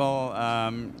 clever people,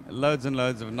 loads and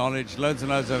loads of knowledge, loads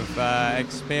and loads of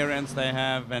experience they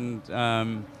have,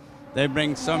 and they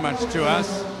bring so much to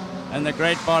us. And the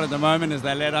great part at the moment is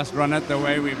they let us run it the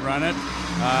way we've run it.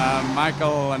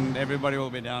 Michael and everybody will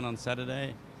be down on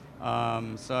Saturday.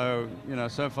 So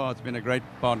far it's been a great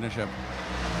partnership.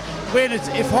 Wayne,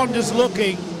 if Honda's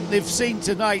looking, they've seen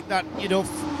tonight that,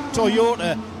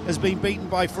 Toyota has been beaten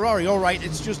by Ferrari. All right,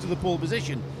 it's just to the pole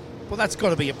position. But that's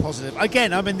got to be a positive.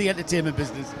 Again, I'm in the entertainment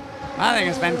business. I think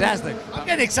it's fantastic. I'm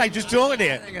getting excited just talking to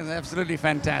you. I think it's absolutely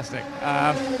fantastic.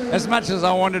 As much as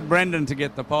I wanted Brendan to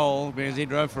get the pole because he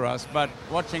drove for us, but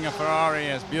watching a Ferrari,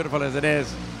 as beautiful as it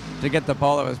is, to get the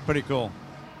pole, it was pretty cool.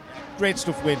 Great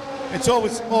stuff, Wayne. It's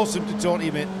always awesome to talk to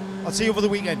you, mate. I'll see you over the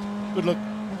weekend. Good luck.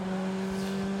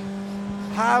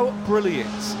 How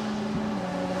brilliant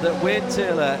that Wayne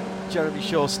Taylor, Jeremy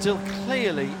Shaw, still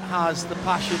clearly has the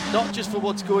passion, not just for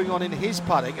what's going on in his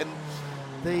paddock and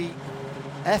the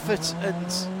effort and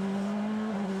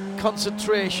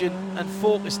concentration and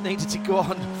focus needed to go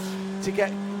on to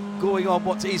get going on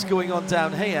what is going on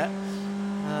down here,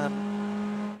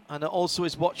 and also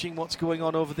is watching what's going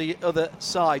on over the other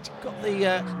side. Got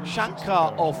the shank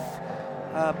car off,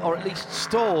 or at least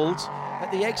stalled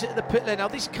at the exit of the pit lane. Now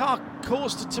this car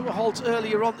coasted to a halt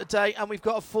earlier on today, and we've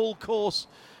got a full course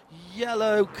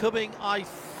yellow coming, I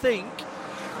think.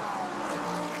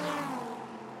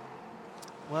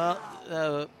 Well,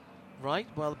 right,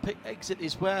 well, the pit exit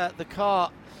is where the car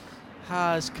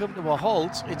has come to a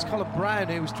halt. It's Colin Brown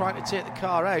who's trying to take the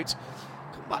car out.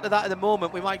 Come back to that in a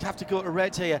moment. We might have to go to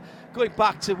red here. Going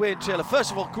back to Wayne Taylor.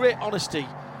 First of all, great honesty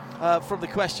from the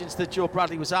questions that Joe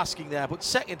Bradley was asking there. But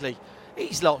secondly,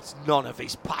 he's lost none of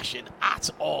his passion at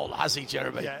all, has he,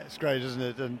 Jeremy? Yeah, it's great, isn't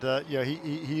it? And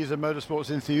he is a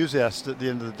motorsports enthusiast at the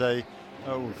end of the day.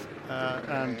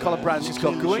 And Colin Brown's just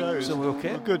got going, so we're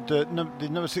okay. Well, good. The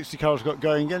number 60 car's got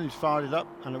going again. He's fired it up,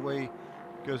 and away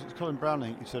goes. It's Colin Brown, I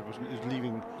think he said, wasn't it? He's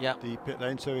leaving the pit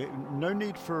lane. So no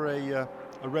need for a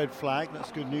red flag.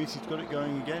 That's good news. He's got it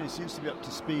going again. He seems to be up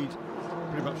to speed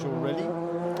pretty much already.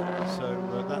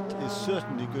 So that is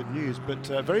certainly good news. But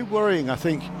very worrying, I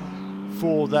think,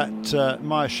 for that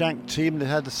Meyer Shank team. They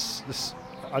had this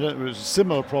I don't know if it was a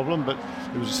similar problem, but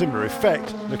it was a similar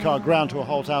effect. The car ground to a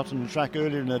halt out on the track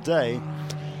earlier in the day,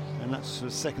 and that's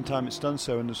the second time it's done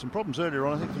so. And there's some problems earlier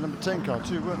on, I think, for number 10 car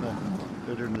too, weren't there,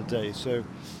 earlier in the day. So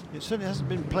it certainly hasn't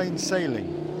been plain sailing.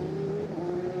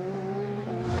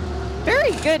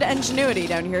 Very good ingenuity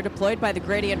down here deployed by the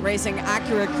Gradient Racing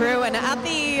Acura crew, and at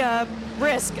the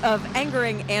risk of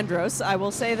angering Andros, I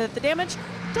will say that the damage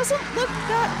doesn't look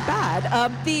that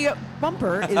bad. The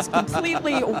bumper is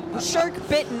completely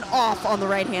shark-bitten off on the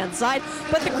right-hand side,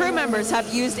 but the crew members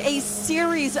have used a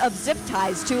series of zip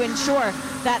ties to ensure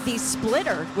that the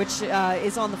splitter, which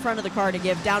is on the front of the car to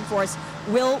give downforce,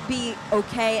 will be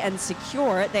okay and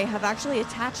secure. They have actually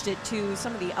attached it to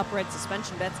some of the upright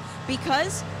suspension bits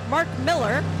because Mark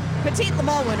Miller, Petit Le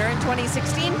Mans winner in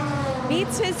 2016,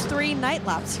 needs his 3 night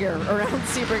laps here around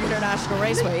Sebring International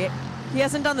Raceway. He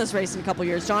hasn't done this race in a couple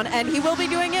years, John, and he will be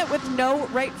doing it with no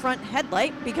right front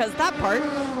headlight because that part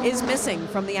is missing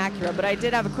from the Acura. But I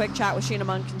did have a quick chat with Sheena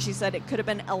Monk, and she said it could have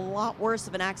been a lot worse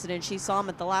of an accident. She saw him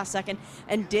at the last second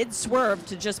and did swerve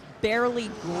to just barely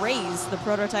graze the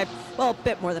prototype. Well, a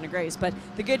bit more than a graze, but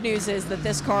the good news is that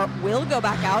this car will go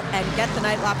back out and get the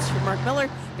night laps for Mark Miller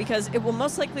because it will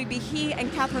most likely be he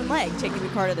and Catherine Legg taking the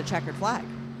car to the checkered flag.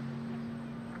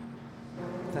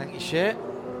 Thank you, Shea.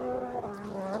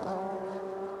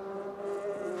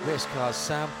 Race cars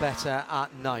sound better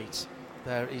at night.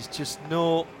 There is just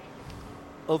no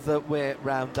other way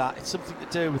around that. It's something to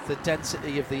do with the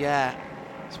density of the air.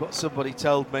 That's what somebody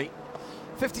told me.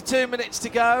 52 minutes to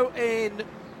go in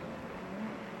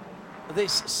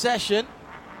this session.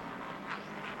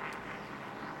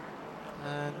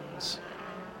 And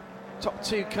top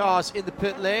two cars in the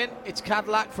pit lane. It's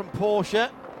Cadillac from Porsche,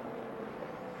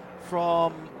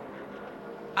 from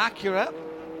Acura,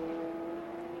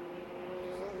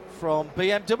 from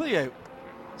BMW.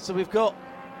 So we've got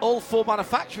all four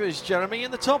manufacturers, Jeremy, in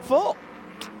the top four.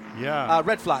 Yeah.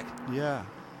 Red flag. Yeah.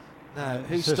 No,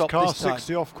 who it says stopped car this time?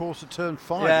 60 off course at turn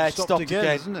 5. Yeah, it stopped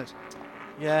again, isn't it?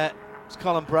 Yeah, it's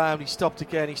Colin Brown. He stopped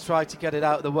again. He's tried to get it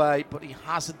out of the way, but he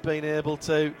hasn't been able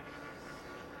to.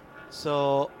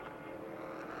 So,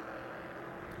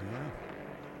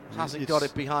 hasn't got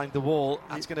it behind the wall.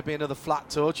 That's going to be another flat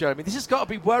tour, Jeremy. This has got to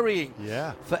be worrying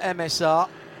for MSR.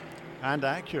 And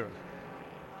Acura.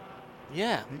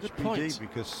 Yeah, good point.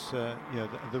 Because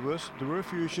there were a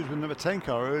few issues with number 10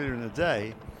 car earlier in the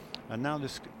day, and now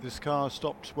this car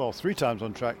stopped 3 times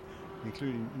on track,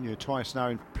 including twice now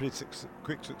in pretty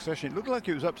quick succession. It looked like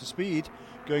it was up to speed,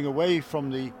 going away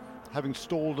from having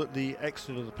stalled at the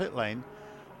exit of the pit lane,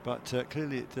 but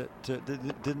clearly it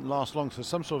didn't last long. So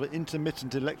some sort of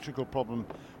intermittent electrical problem,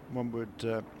 one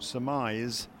would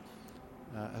surmise,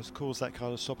 has caused that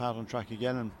car to stop out on track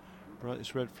again and brought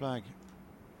this red flag.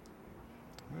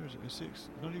 Where is it? It's 6.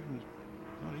 Not even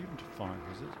to 5,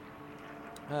 is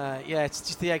it? Yeah, it's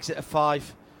just the exit of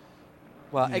 5.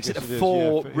 Well, Yeah, exit of it is,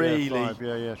 4, yeah, really. 5,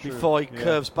 true. Before he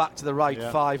curves back to the right,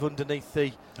 5 underneath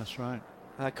the That's right.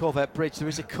 Corvette bridge. There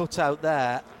is a cutout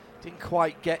there. Didn't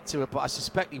quite get to it, but I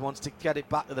suspect he wants to get it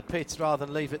back to the pits rather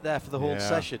than leave it there for the whole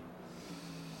session.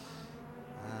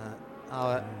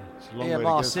 Our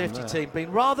EMR safety team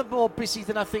been rather more busy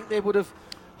than I think they would have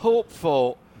hoped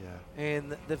for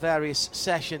in the various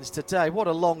sessions today. What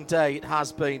a long day it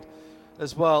has been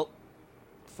as well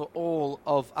for all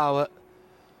of our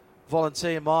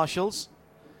volunteer marshals.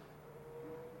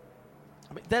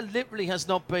 I mean, there literally has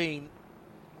not been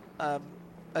a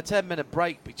 10-minute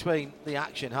break between the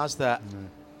action, has there? No.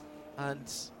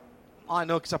 And I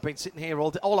know because I've been sitting here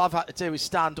all day. All I've had to do is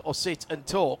stand or sit and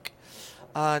talk,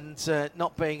 and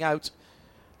not being out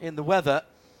in the weather.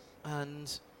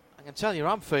 And I can tell you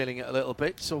I'm feeling it a little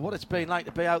bit. So what it's been like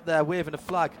to be out there waving a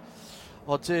flag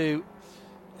or do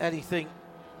anything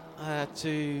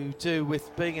to do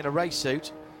with being in a race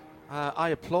suit, I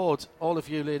applaud all of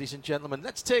you, ladies and gentlemen.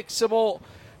 Let's take some more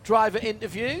driver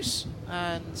interviews.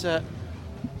 And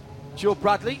Joe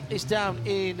Bradley is down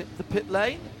in the pit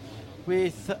lane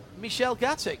with Michel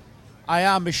Gatti. I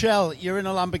am. Michelle, you're in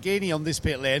a Lamborghini on this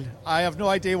pit lane. I have no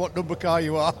idea what number car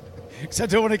you are, because I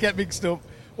don't want to get mixed up.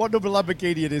 What number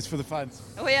Lamborghini it is for the fans?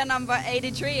 We are number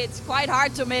 83. It's quite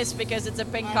hard to miss because it's a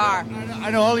pink car. I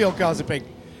know all your cars are pink.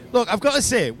 Look, I've got to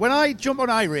say, when I jump on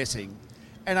iRacing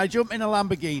and I jump in a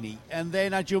Lamborghini and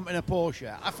then I jump in a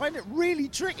Porsche, I find it really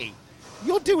tricky.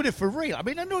 You're doing it for real. I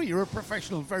mean, I know you're a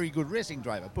professional, very good racing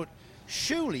driver, but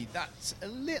surely that's a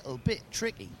little bit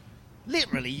tricky.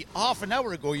 Literally, half an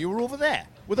hour ago, you were over there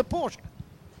with a Porsche.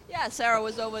 Yeah, Sarah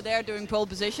was over there doing pole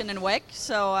position in WEC.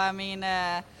 So, I mean,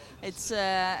 it's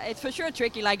for sure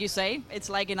tricky, like you say. It's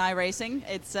like in iRacing.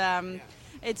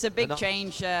 It's a big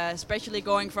change, especially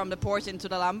going from the Porsche into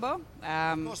the Lambo.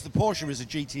 Of course, the Porsche is a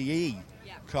GTE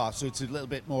car, so it's a little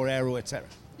bit more aero, etc.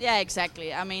 Yeah,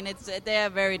 exactly. I mean, they are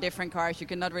very different cars. You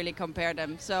cannot really compare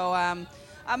them. So,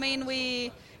 I mean,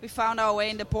 we found our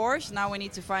way in the Porsche. Now we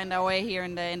need to find our way here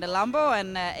in the Lambo,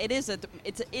 and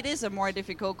it is a more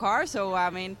difficult car. So,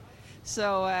 I mean,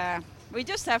 we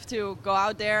just have to go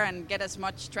out there and get as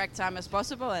much track time as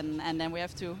possible, and then we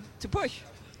have to push.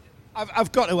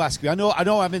 I've got to ask you. I know.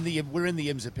 we're in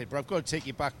the IMSA pit, but I've got to take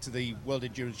you back to the World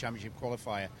Endurance Championship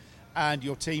qualifier, and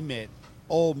your teammate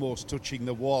almost touching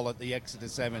the wall at the exit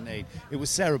of 17. It was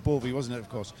Sarah Bovey, wasn't it? Of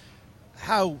course.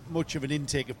 How much of an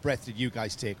intake of breath did you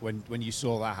guys take when you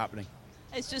saw that happening?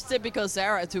 It's just typical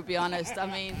Sarah, to be honest. I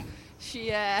mean,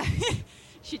 she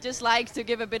just likes to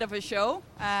give a bit of a show.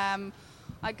 I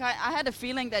had a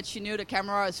feeling that she knew the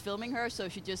camera was filming her, so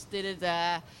she just did it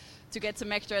to get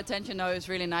some extra attention, though, is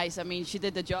really nice. I mean, she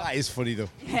did the job. That is funny, though.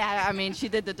 Yeah, I mean, she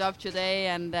did the job today,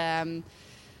 and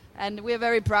we're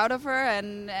very proud of her.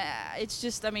 And it's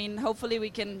just, I mean, hopefully we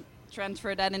can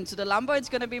transfer that into the Lambo. It's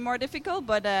going to be more difficult,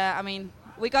 but I mean,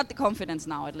 we got the confidence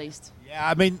now, at least. Yeah,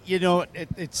 I mean, you know,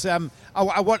 it's I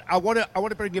want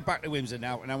to bring you back to Windsor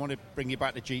now, and I want to bring you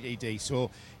back to GTD.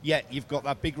 So yeah, you've got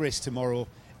that big race tomorrow.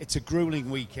 It's a grueling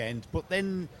weekend, but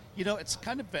then, you know, it's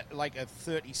kind of like a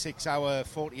 36-hour,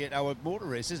 48-hour motor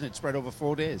race, isn't it? Spread over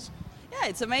 4 days. Yeah,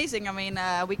 it's amazing. I mean,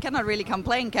 we cannot really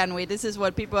complain, can we? This is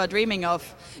what people are dreaming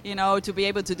of, you know, to be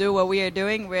able to do what we are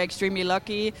doing. We're extremely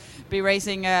lucky, be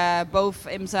racing both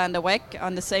IMSA and the WEC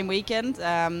on the same weekend.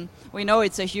 We know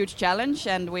it's a huge challenge,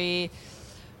 and we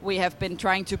have been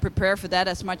trying to prepare for that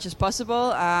as much as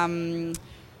possible.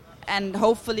 And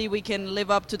hopefully we can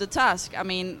live up to the task. I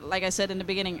mean, like I said in the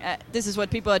beginning, this is what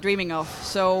people are dreaming of.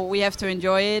 So we have to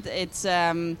enjoy it. It's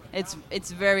a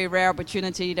very rare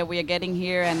opportunity that we are getting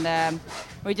here, and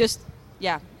we just,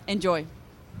 enjoy.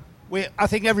 I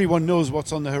think everyone knows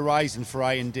what's on the horizon for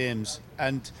Iron Dames,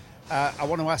 and I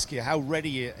want to ask you, how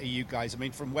ready are you guys? I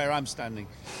mean, from where I'm standing,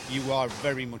 you are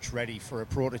very much ready for a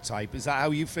prototype. Is that how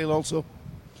you feel also?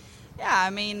 Yeah,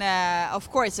 I mean, of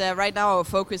course, right now our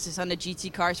focus is on the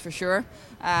GT cars for sure.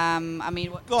 I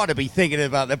mean, got to be thinking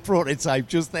about the prototype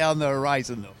just there on the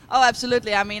horizon, though. Oh,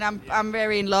 absolutely. I mean, I'm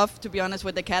very in love, to be honest,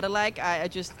 with the Cadillac.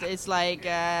 It's like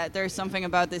there's something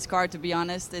about this car, to be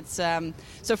honest. It's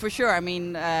so for sure. I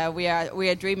mean, we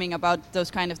are dreaming about those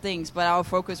kind of things, but our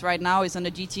focus right now is on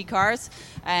the GT cars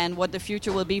and what the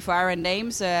future will be for Iron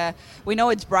Dames. We know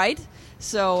it's bright.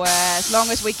 So as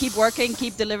long as we keep working,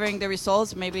 keep delivering the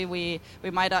results, maybe we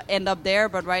might end up there.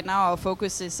 But right now our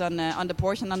focus is on the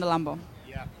Porsche and on the Lambo.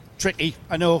 Yeah, tricky.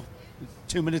 I know.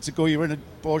 2 minutes ago you were in a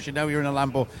Porsche, now you're in a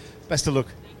Lambo. Best of luck.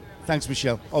 Thanks,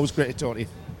 Michelle. Always great to talk to you.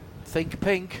 Think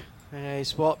pink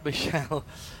is what Michelle's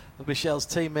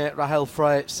teammate Rahel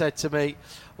Frey said to me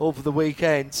over the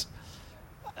weekend.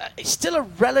 It's still a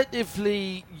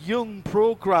relatively young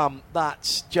programme,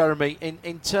 that, Jeremy,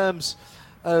 in terms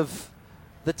of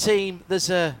the team. There's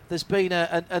been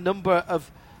a number of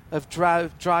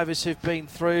drivers who've been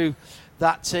through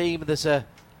that team. There's a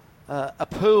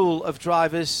pool of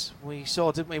drivers. We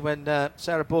saw, didn't we, when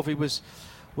Sarah Bovey was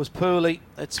poorly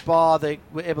at Spa, they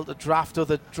were able to draft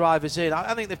other drivers in.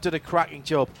 I think they've done a cracking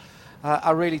job.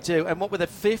 I really do. And what were they,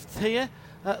 fifth here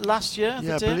last year?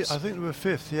 Yeah, I think they were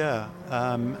fifth, yeah.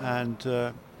 And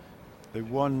they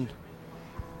won.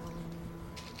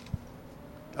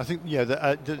 I think, yeah,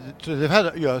 they've had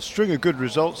a string of good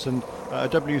results and a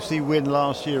WC win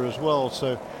last year as well.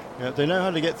 So they know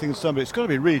how to get things done, but it's got to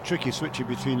be really tricky switching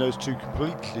between those two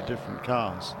completely different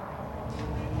cars.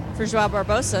 For Joao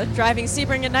Barbosa, driving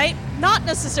Sebring at night, not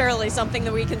necessarily something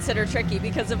that we consider tricky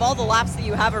because of all the laps that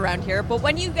you have around here. But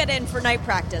when you get in for night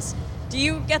practice, do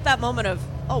you get that moment of,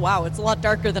 oh wow, it's a lot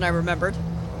darker than I remembered?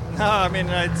 No, I mean,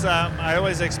 it's I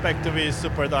always expect to be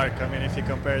super dark. I mean, if you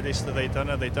compare this to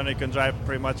Daytona you can drive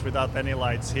pretty much without any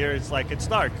lights. Here it's like it's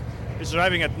dark. It's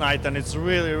driving at night and it's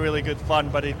really, really good fun,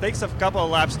 but it takes a couple of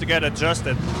laps to get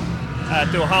adjusted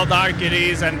to how dark it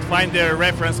is and find their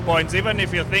reference points. Even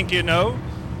if you think you know,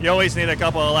 you always need a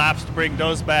couple of laps to bring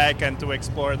those back and to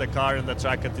explore the car and the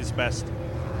track at its best.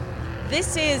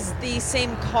 This is the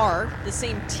same car, the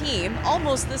same team,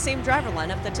 almost the same driver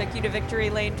lineup that took you to victory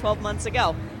lane 12 months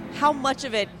ago. How much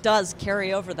of it does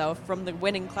carry over, though, from the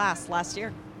winning class last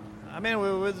year? I mean,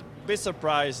 we would be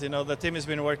surprised. You know, the team has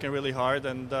been working really hard,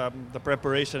 and the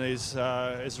preparation is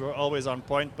always on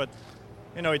point. But,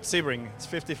 you know, it's Sebring. It's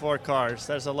 54 cars.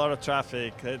 There's a lot of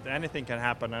traffic. Anything can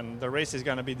happen, and the race is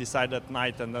going to be decided at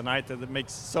night, and the night it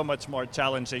makes it so much more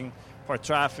challenging for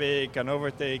traffic and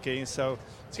overtaking. So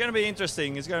it's going to be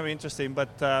interesting. It's going to be interesting.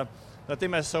 But the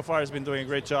team has so far has been doing a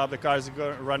great job. The car is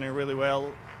running really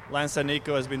well. Lance and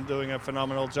Nico has been doing a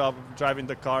phenomenal job driving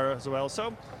the car as well.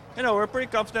 So, you know, we're pretty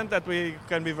confident that we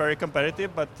can be very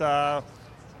competitive, but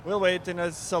we'll wait. You know,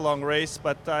 it's a long race,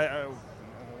 but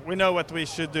we know what we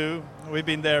should do. We've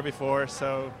been there before,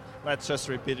 so let's just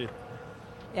repeat it.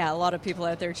 Yeah, a lot of people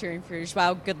out there cheering for you.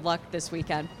 Joao, good luck this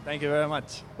weekend. Thank you very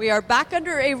much. We are back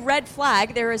under a red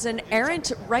flag. There is an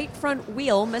errant right front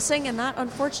wheel missing, and that,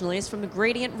 unfortunately, is from the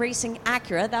Gradient Racing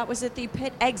Acura. That was at the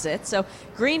pit exit. So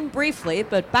green briefly,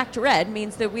 but back to red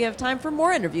means that we have time for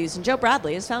more interviews, and Joe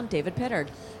Bradley has found David Pittard.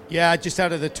 Yeah, just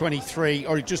out of the 23,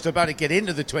 or just about to get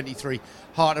into the 23,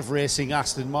 Heart of Racing,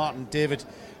 Aston Martin. David,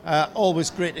 always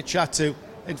great to chat to.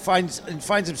 And finds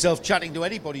himself chatting to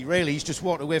anybody, really. He's just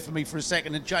walked away from me for a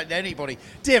second and chatting to anybody.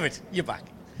 David, you're back.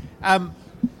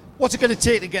 What's it going to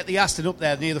take to get the Aston up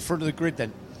there near the front of the grid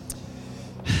then?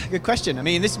 good question. I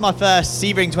mean, this is my first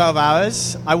Sebring 12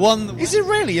 hours. I won. Is it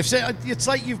really? It's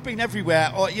like you've been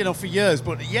everywhere, or for years.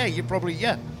 But yeah, you probably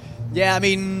Yeah, I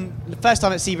mean, the first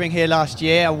time at Sebring here last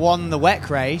year, I won the WEC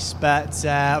race, but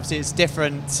obviously it's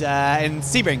different in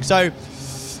Sebring. So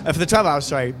for the 12 hours,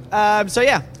 sorry. So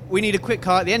yeah, we need a quick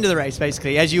car at the end of the race,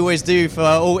 basically, as you always do for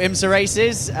all IMSA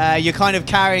races. You're kind of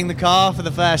carrying the car for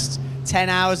the first 10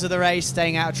 hours of the race,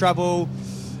 staying out of trouble,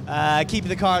 keeping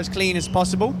the car as clean as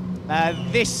possible.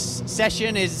 This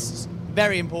session is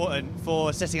very important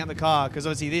for setting up the car, because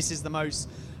obviously this is the most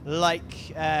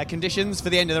conditions for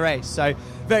the end of the race. So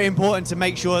very important to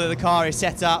make sure that the car is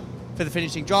set up for the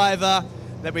finishing driver,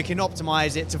 that we can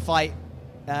optimise it to fight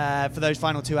for those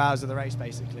final 2 hours of the race,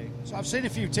 basically. So I've seen a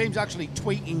few teams actually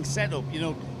tweaking setup,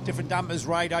 different dampers,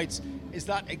 ride heights. Is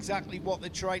that exactly what they're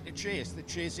trying to chase? They're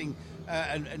chasing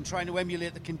and trying to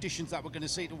emulate the conditions that we're going to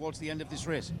see towards the end of this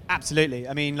race? Absolutely.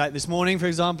 I mean, like this morning, for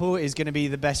example, is going to be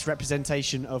the best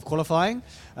representation of qualifying.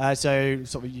 So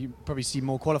sort of you probably see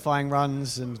more qualifying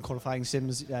runs and qualifying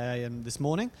sims this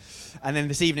morning. And then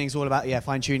this evening is all about,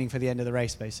 fine-tuning for the end of the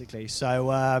race, basically.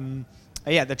 So...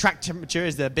 the track temperature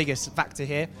is the biggest factor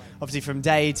here. Obviously, from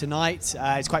day to night,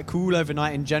 it's quite cool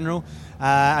overnight in general,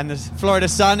 and the Florida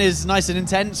sun is nice and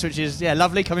intense, which is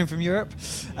lovely coming from Europe,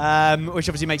 which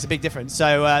obviously makes a big difference.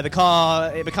 So the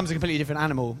car, it becomes a completely different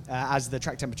animal as the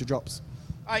track temperature drops.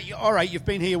 All right, you've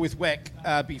been here with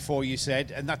WEC before, you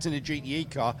said, and that's in a GTE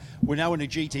car. We're now in a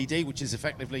GTD, which is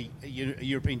effectively a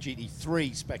European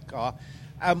GT3 spec car.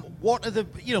 What are the?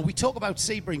 We talk about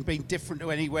Sebring being different to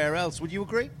anywhere else. Would you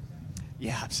agree?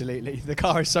 Yeah, absolutely. The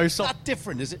car is so soft. Not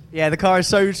different, is it? Yeah, the car is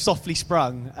so softly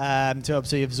sprung to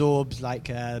obviously absorb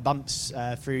bumps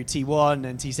through T1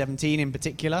 and T17 in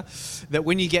particular, that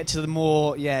when you get to the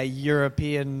more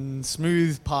European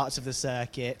smooth parts of the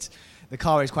circuit, the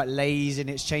car is quite lazy in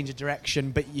its change of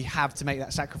direction, but you have to make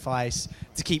that sacrifice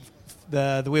to keep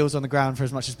the wheels on the ground for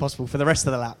as much as possible for the rest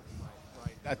of the lap.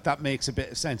 Right. That makes a bit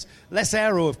of sense. Less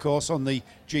aero, of course, on the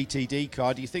GTD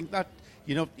car. Do you think that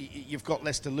you've got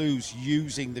less to lose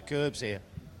using the curbs here?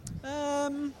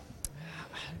 Well,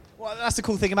 that's the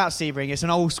cool thing about Sebring. It's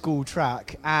an old school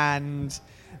track, and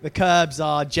the curbs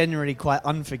are generally quite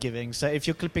unforgiving. So if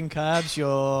you're clipping curbs,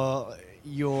 I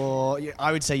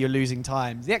would say you're losing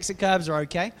time. The exit curbs are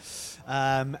okay.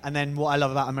 And then what I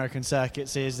love about American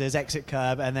circuits is there's exit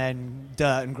curb and then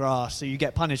dirt and grass. So you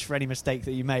get punished for any mistake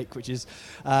that you make, which is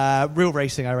real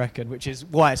racing, I reckon, which is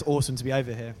why it's awesome to be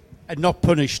over here. And not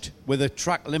punished with a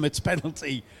track limits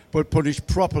penalty, but punished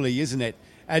properly, isn't it?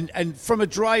 And from a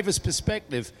driver's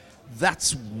perspective,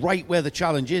 that's right where the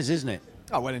challenge is, isn't it?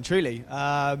 Oh, well and truly.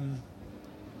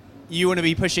 You want to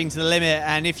be pushing to the limit,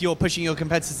 and if you're pushing your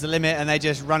competitors to the limit and they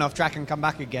just run off track and come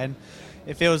back again,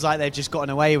 it feels like they've just gotten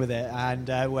away with it. And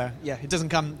it doesn't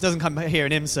come here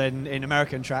in IMSA in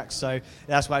American tracks. So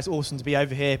that's why it's awesome to be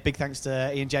over here. Big thanks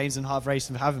to Ian James and Harv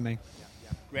Racing for having me.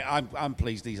 I'm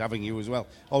pleased he's having you as well.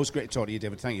 Always great to talk to you,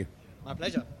 David. Thank you. My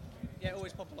pleasure. Yeah,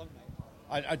 always pop along,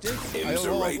 mate. I do.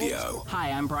 IMSA Radio.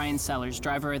 Hi, I'm Brian Sellers,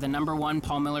 driver of the #1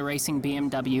 Paul Miller Racing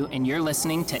BMW, and you're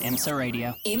listening to IMSA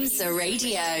Radio. IMSA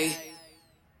Radio.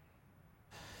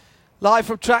 Live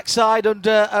from trackside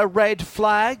under a red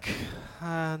flag,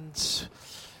 and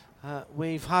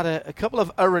we've had a couple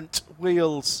of errant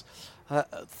wheels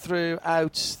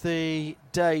throughout the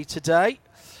day today.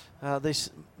 This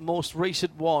most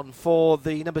recent one for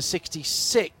the number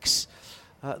 66.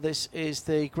 This is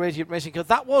the Gradient Racing car.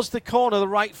 That was the corner, the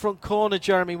right front corner,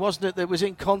 Jeremy, wasn't it, that was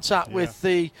in contact with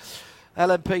the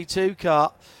LMP2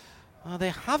 car. They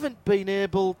haven't been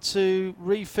able to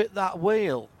refit that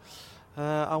wheel.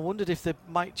 I wondered if they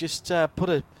might just put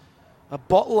a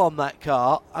bottle on that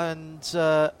car and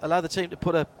allow the team to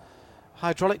put a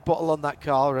hydraulic bottle on that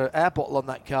car, or an air bottle on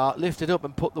that car, lift it up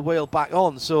and put the wheel back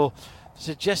on. So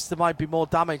suggests there might be more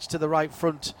damage to the right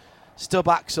front stub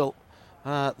axle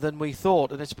than we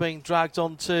thought, and it's being dragged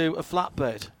onto a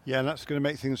flatbed. Yeah, and that's going to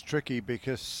make things tricky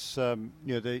because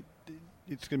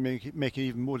it's going to make it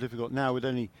even more difficult now with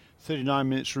only 39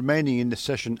 minutes remaining in the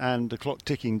session and the clock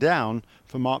ticking down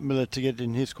for Mark Miller to get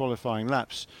in his qualifying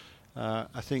laps.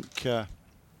 I think how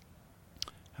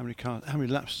many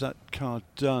laps has that car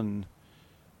done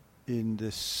in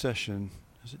this session?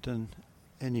 Has it done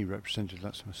any representative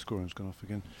laps? My scoring's gone off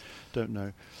again. Don't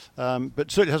know,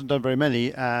 but certainly hasn't done very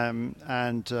many.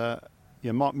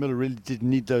 Mark Miller really did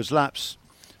need those laps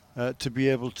to be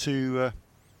able to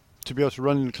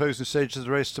run in the closing stages of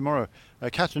the race tomorrow.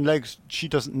 Catherine Leggs, she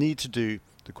doesn't need to do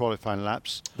the qualifying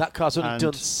laps. That car's only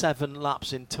done 7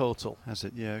 laps in total. Has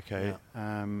it? Yeah. Okay.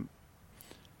 Yeah.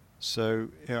 So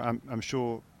I'm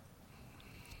sure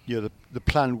the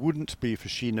plan wouldn't be for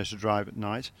Sheena to drive at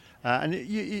night, and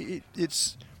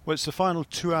it's the final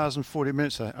 2 hours and 40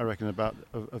 minutes I reckon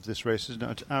of this race, isn't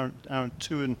it? Hour and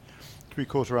 2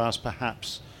 3/4 hours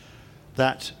perhaps.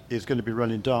 That is going to be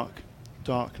running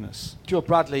darkness. Joe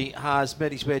Bradley has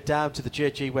made his way down to the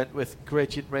JG Wentworth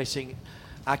Gradient Racing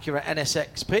Acura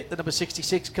NSX pit, the number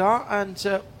 66 car,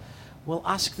 and we'll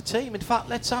ask the team. In fact,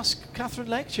 let's ask Catherine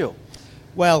Legge, Joe.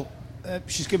 Well,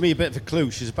 she's given me a bit of a clue.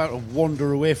 She's about to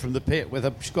wander away from the pit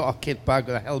she's got her kit bag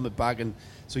with a helmet bag, and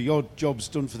so your job's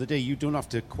done for the day. You don't have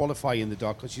to qualify in the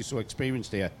dark because you're so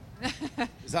experienced here.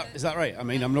 Is that right? I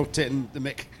mean, I'm not taking the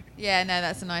mick. Yeah, no,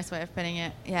 that's a nice way of putting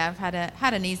it. Yeah, I've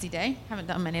had an easy day. Haven't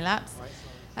done many laps.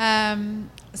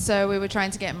 So we were trying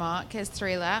to get Mark his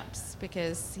 3 laps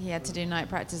because he had to do night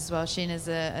practice as well. Sheena's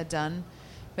are done,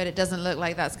 but it doesn't look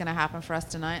like that's going to happen for us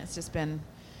tonight. It's just been,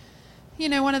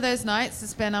 one of those nights.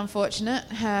 It's been unfortunate.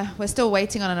 We're still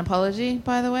waiting on an apology,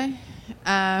 by the way,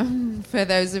 for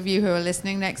those of you who are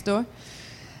listening next door.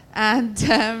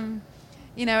 And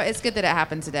it's good that it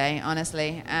happened today,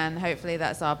 honestly, and hopefully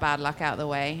that's our bad luck out of the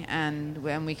way, and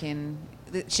when we can.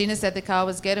 Sheena said the car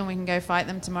was good, and we can go fight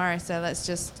them tomorrow. So let's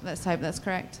hope that's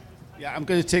correct. Yeah, I'm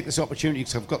going to take this opportunity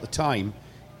because I've got the time.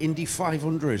 Indy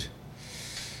 500.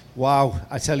 Wow,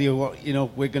 I tell you what,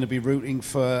 we're going to be rooting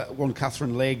for one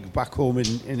Catherine Legge back home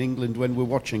in England when we're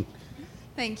watching.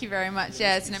 Thank you very much.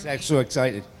 Yeah, I'm so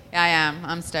excited. Yeah, I am.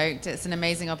 I'm stoked. It's an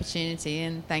amazing opportunity,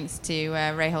 and thanks to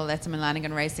Ray Hall, Letterman,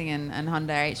 Lanigan Racing, and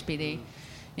Honda HPD.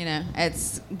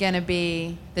 It's going to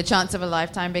be the chance of a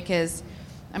lifetime because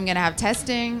I'm going to have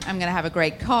testing, I'm going to have a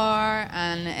great car,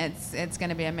 and it's going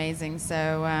to be amazing.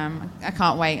 So I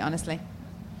can't wait, honestly.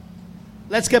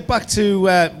 Let's get back to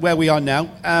where we are now.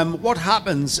 What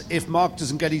happens if Mark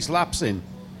doesn't get his laps in?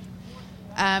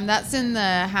 That's in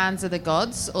the hands of the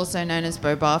gods, also known as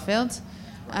Bo Barfield.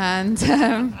 And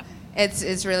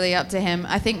it's really up to him.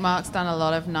 I think Mark's done a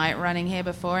lot of night running here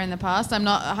before in the past. I'm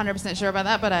not 100% sure about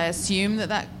that, but I assume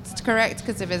that's correct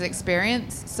because of his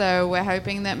experience. So we're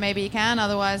hoping that maybe he can.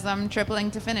 Otherwise, I'm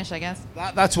tripling to finish, I guess.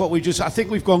 That's what I think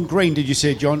we've gone green, did you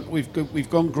say, John? We've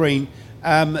gone green.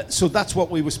 So that's what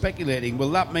we were speculating.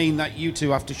 Will that mean that you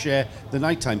two have to share the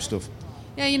nighttime stuff?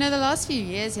 Yeah, the last few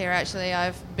years here, actually,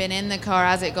 I've been in the car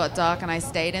as it got dark and I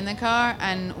stayed in the car.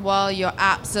 And while you're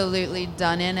absolutely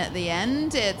done in at the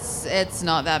end, it's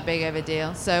not that big of a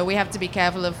deal. So we have to be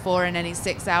careful of 4 in any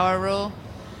 6-hour rule,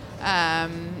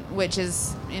 which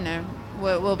is,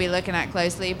 we'll be looking at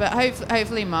closely. But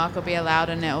hopefully Mark will be allowed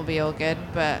and it'll be all good.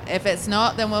 But if it's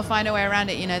not, then we'll find a way around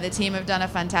it. The team have done a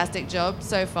fantastic job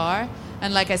so far.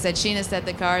 And like I said, Sheena said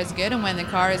the car is good. And when the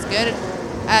car is good,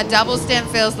 double stint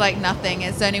feels like nothing.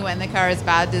 It's only when the car is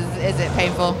bad is it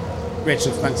painful. Great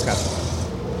stuff. Thanks,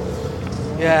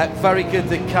 Catherine. Yeah, very good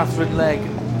that Catherine Legge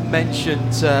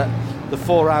mentioned the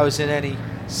 4 hours in any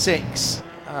 6.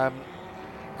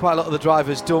 Quite a lot of the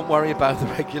drivers don't worry about the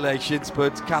regulations,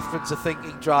 but Catherine's a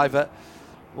thinking driver,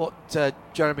 what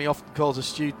Jeremy often calls a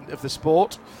student of the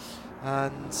sport,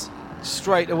 and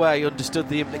straight away understood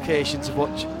the implications of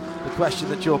the question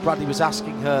that Joe Bradley was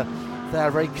asking her. They're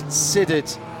very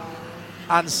considered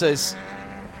answers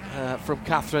from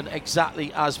Catherine,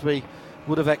 exactly as we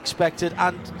would have expected,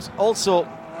 and also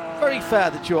very fair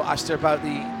that Joe asked her about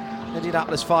the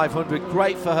Indianapolis 500.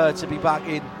 Great for her to be back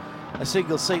in a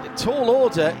single seat. A tall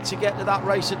order to get to that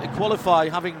race and to qualify,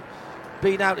 having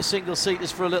been out of single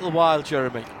seaters for a little while,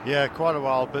 Jeremy. Yeah, quite a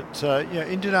while, but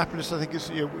Indianapolis, I think, is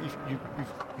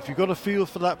if you've got a feel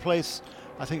for that place,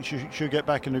 I think she'll get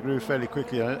back in the groove fairly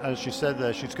quickly. As she said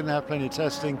there, she's going to have plenty of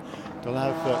testing. They'll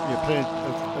have plenty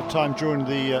of time during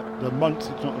the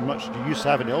month. It's not as much as you used to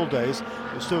have in the old days.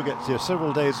 You'll still get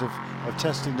several days of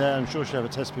testing there. I'm sure she'll have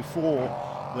a test before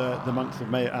the month of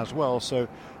May as well. So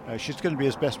she's going to be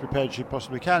as best prepared as she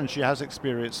possibly can. She has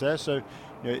experience there, so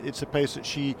it's a place that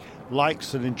she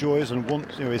likes and enjoys and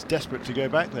wants. Is desperate to go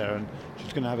back there, and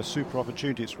she's going to have a super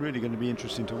opportunity. It's really going to be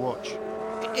interesting to watch.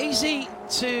 Easy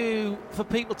for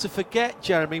people to forget,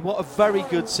 Jeremy, what a very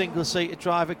good single-seater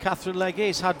driver Catherine Legge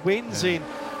is. Had wins in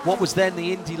what was then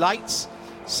the Indy Lights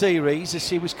series as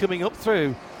she was coming up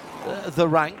through the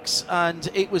ranks, and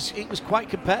it was quite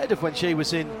competitive when she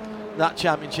was in that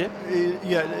championship.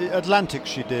 Atlantic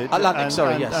she did. Yes.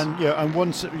 And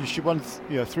once she won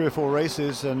 3 or 4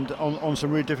 races, and on some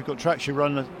really difficult tracks. She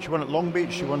won at Long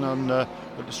Beach. She won on the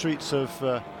streets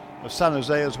of San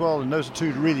Jose as well, and those are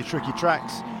 2 really tricky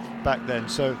tracks back then.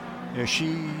 So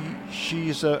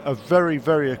she's a very,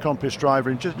 very accomplished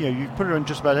driver, and you put her on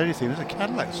just about anything. There's a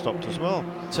Cadillac stopped as well.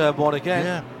 Turn 1 again.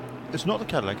 Yeah, it's not the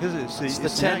Cadillac, is it? It's the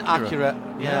 10 Acura.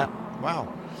 Yeah.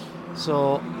 Wow.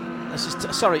 So This is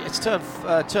it's turn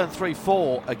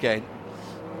 3-4 again,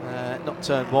 not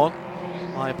turn 1.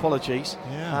 My apologies.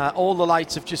 Yeah. All the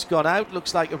lights have just gone out.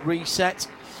 Looks like a reset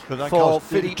for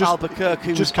Philippe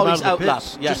Albuquerque, who was on his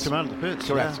outlap. Yes. Just come out of the pits.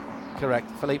 Correct. Yeah.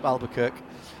 Correct. Philippe Albuquerque.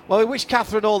 Well, we wish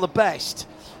Catherine all the best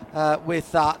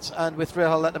with that, and with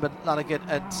Rahal Lanigan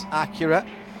and Acura,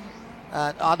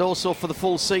 and also for the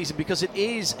full season, because it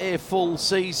is a full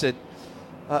season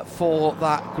for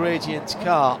that Gradient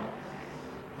car.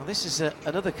 Well, this is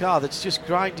another car that's just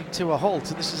grinding to a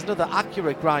halt, and this is another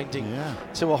Acura grinding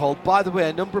to a halt. By the way,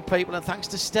 a number of people, and thanks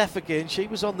to Steph again, she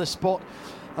was on the spot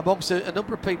amongst a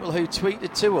number of people who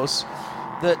tweeted to us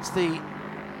that the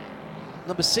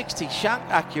number 60 Shank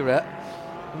Acura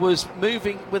was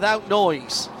moving without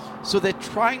noise. So they're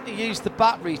trying to use the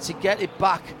battery to get it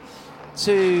back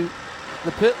to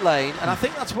the pit lane, and I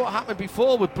think that's what happened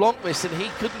before with Blomqvist, and he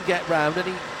couldn't get round,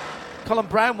 and Colin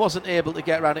Brown wasn't able to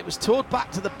get round. It was towed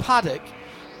back to the paddock.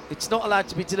 It's not allowed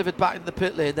to be delivered back in the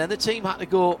pit lane. Then the team had to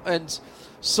go and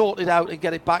sort it out and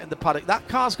get it back in the paddock. That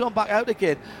car's gone back out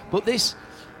again, but this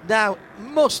now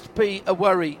must be a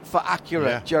worry for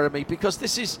Acura, Jeremy, because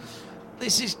this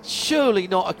is surely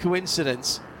not a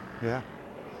coincidence. Yeah.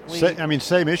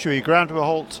 Same issue. He ground to a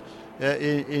halt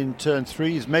in turn 3.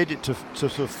 He's made it to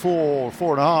sort of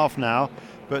 4.5 now,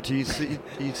 but he's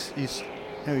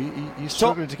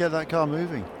struggling to get that car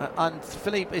moving. And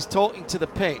Philippe is talking to the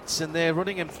pits, and they're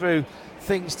running him through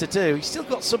things to do. He's still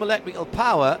got some electrical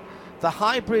power. The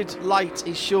hybrid light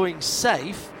is showing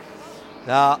safe.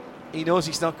 He knows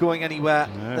he's not going anywhere.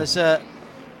 No. There's a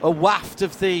waft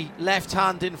of the left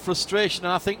hand in frustration,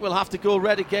 and I think we'll have to go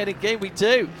red again. We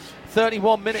do.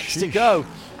 31 minutes to go.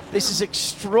 This is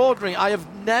extraordinary. I have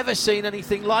never seen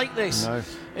anything like this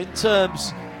in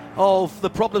terms of the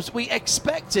problems. We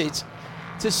expected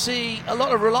to see a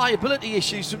lot of reliability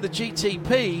issues from the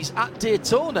GTPs at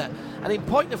Daytona, and in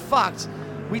point of fact,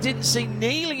 we didn't see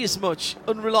nearly as much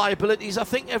unreliability as I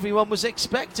think everyone was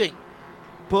expecting.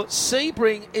 But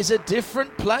Sebring is a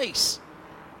different place,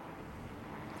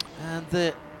 and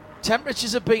the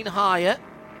temperatures have been higher.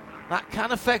 That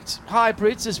can affect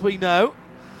hybrids, as we know.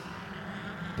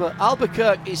 But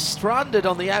Albuquerque is stranded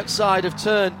on the outside of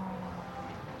turn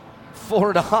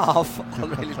 4.5. I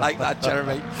really like that,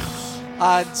 Jeremy.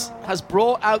 And has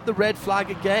brought out the red flag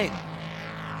again.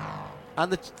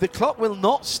 And the clock will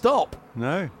not stop.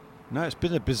 No, it's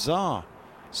been a bizarre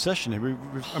session here.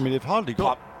 They've hardly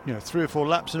got 3 or 4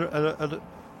 laps at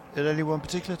any one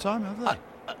particular time, have they?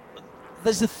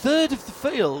 There's a third of the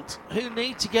field who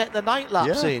need to get the night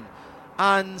laps in,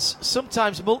 and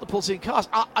sometimes multiples in cars.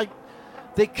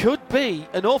 There could be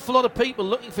an awful lot of people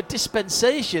looking for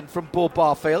dispensation from Bo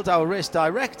Barfield, our race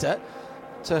director,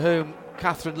 to whom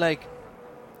Catherine Legg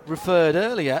referred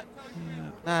earlier.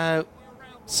 Now,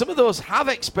 some of those have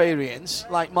experience,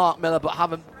 like Mark Miller, but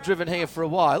haven't driven here for a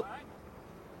while.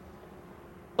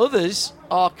 Others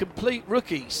are complete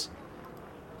rookies,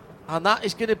 and that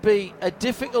is going to be a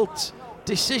difficult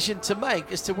decision to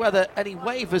make as to whether any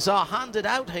waivers are handed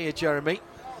out here, Jeremy.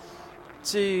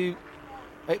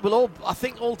 It will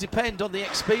all depend on the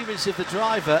experience of the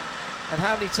driver and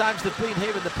how many times they've been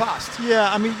here in the past.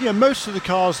 Yeah, most of the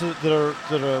cars that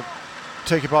are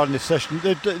taking part in this session,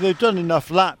 they've done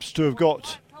enough laps to have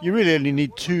got. You really only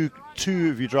need two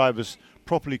of your drivers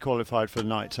properly qualified for the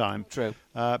night time. True.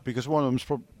 Because one of them's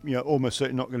almost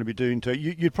certainly not going to be doing to.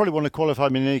 You'd probably want to qualify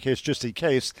them in any case, just in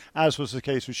case, as was the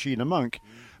case with Sheena Monk.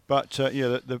 But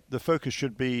the focus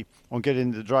should be on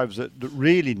getting the drivers that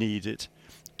really need it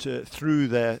through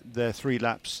their 3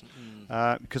 laps.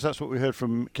 Because that's what we heard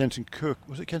from Kenton Cook.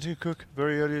 Was it Kenton Cook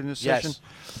very early in this session?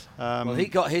 Well, he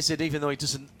got his in even though he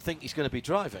doesn't think he's going to be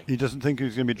driving. He doesn't think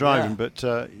he's going to be driving, but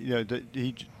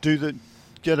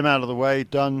get them out of the way,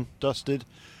 done, dusted.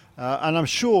 And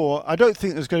I don't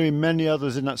think there's going to be many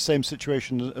others in that same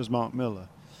situation as Mark Miller.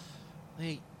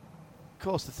 Of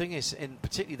course, the thing is, in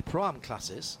particularly the Pro-Am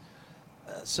classes,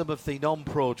 some of the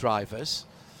non-pro drivers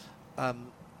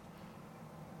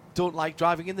don't like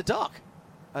driving in the dark.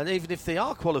 And even if they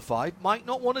are qualified, might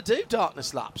not want to do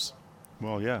darkness laps.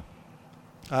 Well, yeah.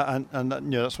 And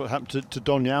that's what happened to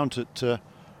Don Yount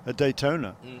at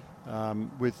Daytona.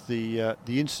 With the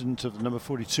incident of the number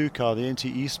 42 car, the NT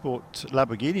Esport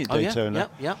Lamborghini at Daytona.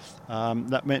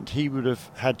 That meant he would have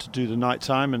had to do the night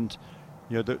time, and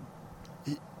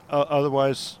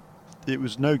otherwise it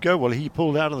was no go. Well, he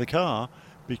pulled out of the car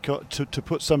because to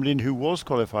put somebody in who was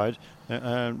qualified,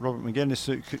 Robert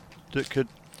McGuinness, that could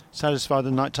satisfy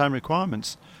the nighttime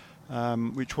requirements,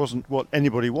 which wasn't what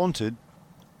anybody wanted.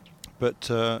 But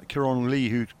Kieron Lee,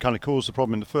 who kind of caused the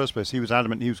problem in the first place, he was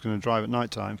adamant he was going to drive at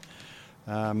night time.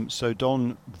 So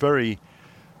Don very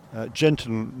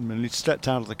gentlemanly stepped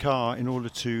out of the car in order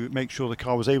to make sure the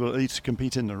car was able at least to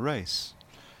compete in the race.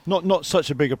 Not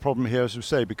such a big a problem here, as we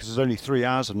say, because there's only 3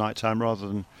 hours of night time rather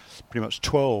than pretty much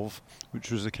 12,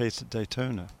 which was the case at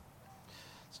Daytona.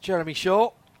 It's Jeremy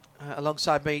Shaw,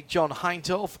 alongside me, John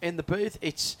Hindhaugh in the booth.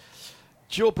 It's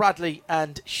Joe Bradley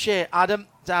and Shea Adam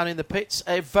down in the pits.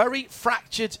 A very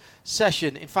fractured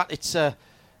session. In fact, it's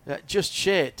just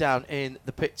Shea down in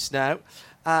the pits now.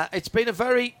 It's been a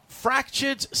very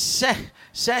fractured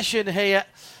session here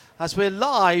as we're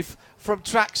live from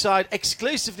trackside,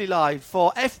 exclusively live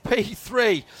for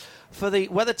FP3 for the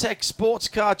WeatherTech Sports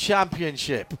Car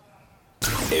Championship.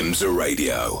 IMSA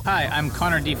Radio. Hi, I'm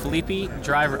Connor DiFilippi,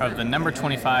 driver of the number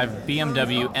 25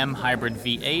 BMW M Hybrid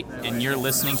V8, and you're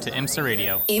listening to IMSA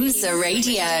Radio. IMSA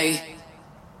Radio.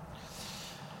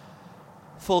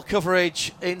 Full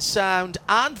coverage in sound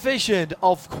and vision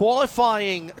of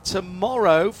qualifying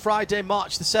tomorrow, Friday,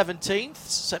 March the 17th,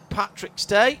 St. Patrick's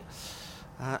Day.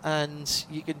 And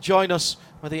you can join us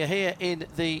whether you're here in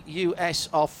the US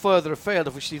or further afield.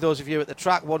 Obviously, those of you at the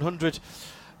track, 100.9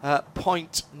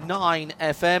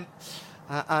 FM.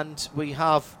 And we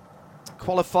have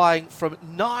qualifying from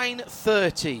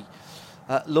 9:30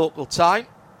 local time.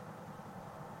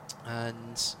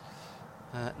 And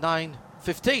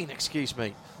 9:15, excuse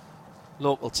me,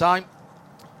 local time.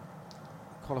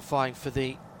 Qualifying for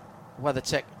the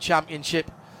WeatherTech Championship.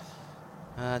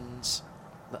 And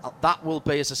that will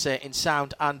be, as I say, in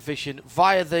sound and vision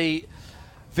via the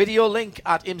video link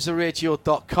at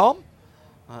imsaradio.com.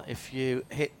 If you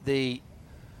hit the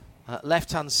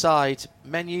left-hand side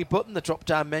menu button, the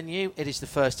drop-down menu, it is the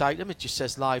first item. It just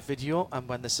says live video, and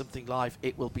when there's something live,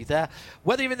 it will be there.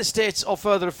 Whether you're in the States or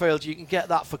further afield, you can get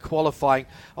that for qualifying.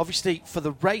 Obviously, for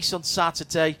the race on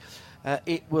Saturday,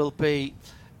 it will be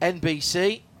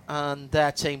NBC and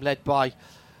their team led by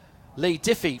Lee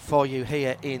Diffie for you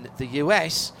here in the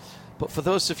US. But for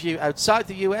those of you outside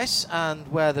the US and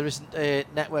where there isn't a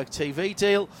network TV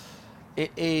deal,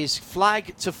 it is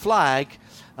flag to flag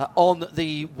on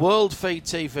the World Feed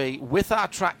TV with our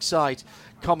trackside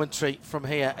commentary from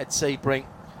here at Sebring,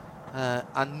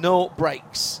 and no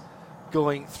breaks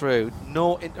going through,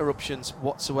 no interruptions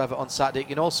whatsoever on Saturday. You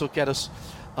can also get us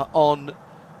on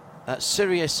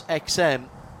Sirius XM.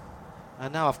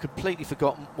 And now I've completely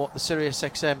forgotten what the Sirius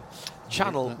XM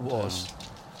channel was.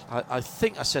 I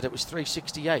think I said it was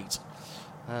 368,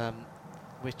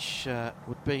 which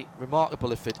would be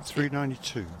remarkable if it...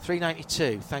 392.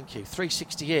 392, thank you.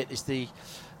 368 is the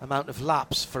amount of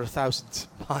laps for 1,000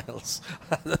 miles.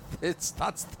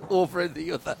 That's over in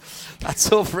the other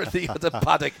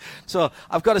paddock. So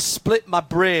I've got to split my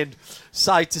brain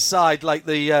side to side like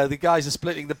the guys are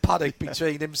splitting the paddock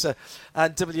between IMSA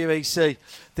and WEC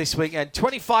this weekend.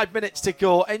 25 minutes to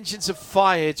go. Engines have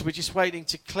fired. We're just waiting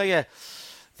to clear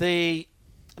the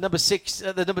number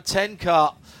 10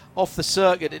 car off the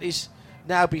circuit. It is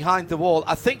now behind the wall.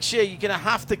 I think, Shea, you're going to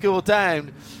have to go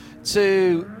down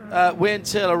to Wayne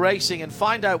Taylor Racing and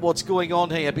find out what's going on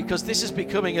here, because this is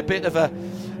becoming a bit of a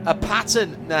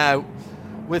pattern now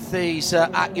with these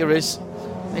Acuras.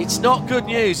 It's not good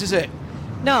news, is it?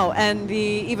 No, and the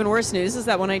even worse news is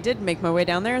that when I did make my way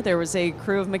down there was a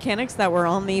crew of mechanics that were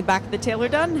on the back of the Taylor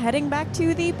Dunn heading back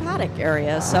to the paddock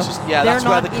area. So that's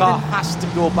where the car has to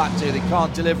go back to. They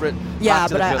can't deliver it back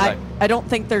to the pit lane. I don't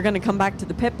think they're going to come back to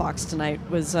the pit box tonight,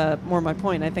 was more my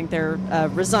point. I think they're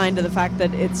resigned to the fact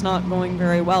that it's not going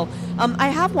very well. I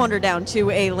have wandered down to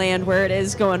a land where it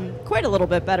is going quite a little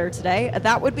bit better today.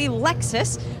 That would be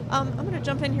Lexus. I'm going to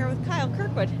jump in here with Kyle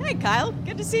Kirkwood. Hey, Kyle.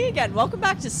 Good to see you again. Welcome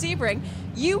back to Sebring.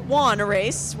 You won a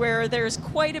race where there's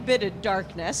quite a bit of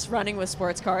darkness running with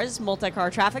sports cars, multi-car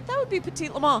traffic. That would be Petit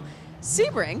Le Mans.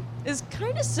 Sebring is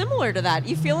kind of similar to that.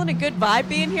 You feeling a good vibe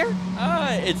being here?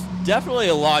 It's definitely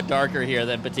a lot darker here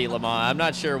than Petit Le Mans. I'm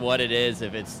not sure what it is,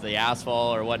 if it's the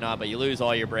asphalt or whatnot, but you lose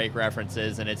all your brake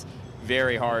references, and it's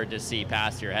very hard to see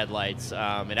past your headlights.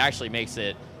 It actually makes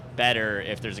it better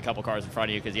if there's a couple cars in front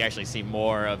of you, because you actually see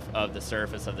more of the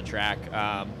surface of the track.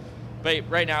 But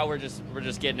right now we're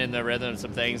just getting in the rhythm of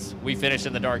some things. We finish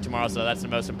in the dark tomorrow, so that's the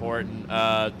most important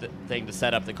thing to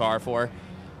set up the car for.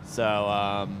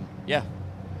 So, yeah.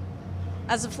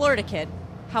 As a Florida kid,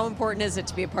 how important is it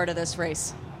to be a part of this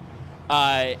race?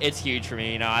 It's huge for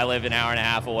me. You know, I live an hour and a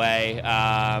half away.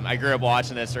 I grew up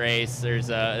watching this race. There's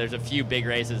a few big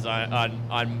races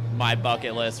on my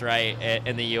bucket list, right,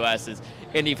 in the U.S. is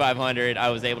Indy 500. I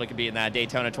was able to compete in that,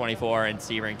 Daytona 24 and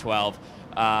Sebring 12.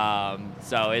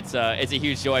 So it's a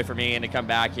huge joy for me, and to come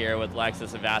back here with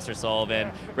Lexus and Vassar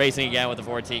Sullivan racing again with the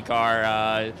 14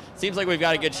 car. Seems like we've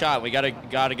got a good shot. We got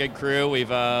a good crew.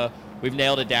 We've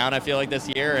nailed it down, I feel like, this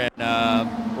year,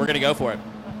 and we're gonna go for it.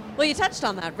 Well, you touched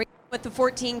on that. With the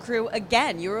 14 crew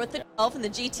again. You were with the 12 in the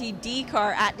GTD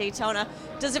car at Daytona.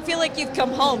 Does it feel like you've come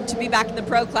home to be back in the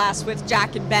pro class with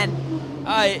Jack and Ben?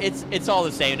 It's all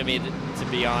the same to me, to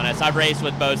be honest. I've raced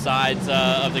with both sides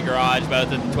of the garage,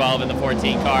 both in the 12 and the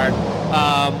 14 car.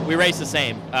 We race the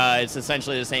same. It's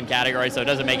essentially the same category, so it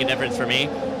doesn't make a difference for me.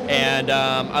 And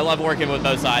I love working with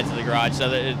both sides of the garage,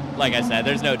 so that like I said,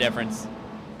 there's no difference.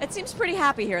 It seems pretty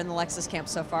happy here in the Lexus camp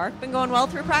so far. Been going well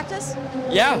through practice?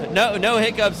 Yeah, no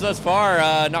hiccups thus far.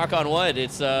 Knock on wood.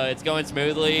 It's going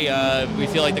smoothly. We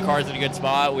feel like the car's in a good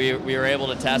spot. We were able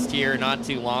to test here not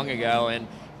too long ago and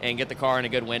get the car in a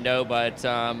good window. But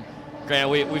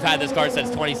granted, we've had this car since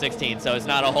 2016, so it's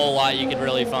not a whole lot you can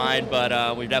really find.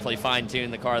 But we've definitely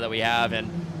fine-tuned the car that we have, and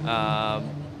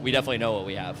we definitely know what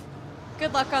we have.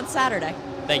 Good luck on Saturday.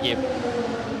 Thank you.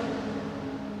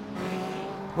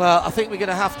 Well, I think we're going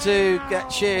to have to get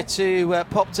Shea to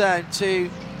pop down to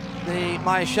the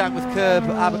Meyer Shank with Curb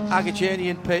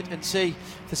Agajanian pit and see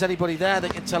if there's anybody there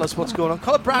that can tell us what's going on.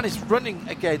 Colin Brown is running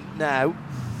again now,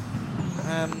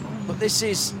 but this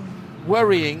is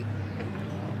worrying,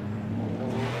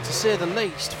 to say the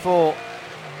least, for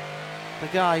the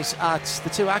guys at the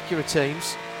two Acura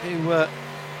teams who were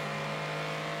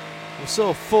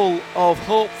so full of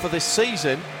hope for this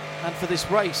season and for this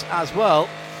race as well.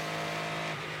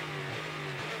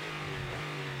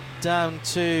 Down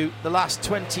to the last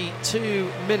 22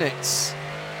 minutes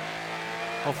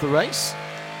of the race.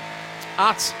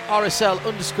 At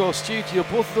RSL_studio,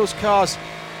 both of those cars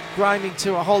grinding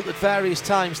to a halt at various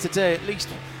times today, at least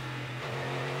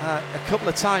a couple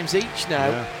of times each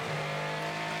now,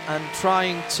 and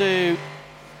trying to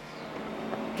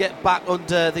get back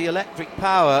under the electric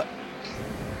power.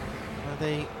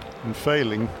 And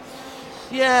failing.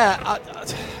 Yeah,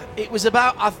 it was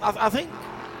about, I think,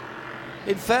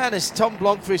 in fairness, Tom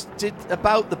Blomqvist did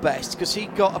about the best, because he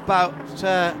got about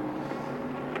a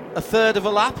third of a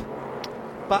lap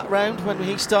back round when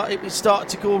it started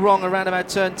to go wrong around about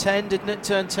turn 10, didn't it?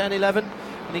 Turn 10, 11,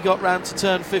 and he got round to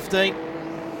turn 15.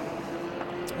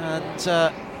 And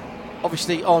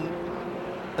obviously on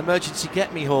emergency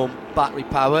get me home battery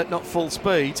power, not full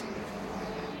speed.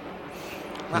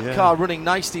 That car running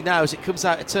nicely now as it comes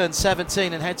out at turn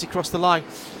 17 and heads across the line.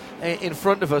 In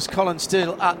front of us, Colin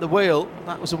still at the wheel.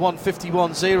 That was a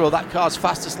 1:51.0. That car's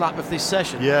fastest lap of this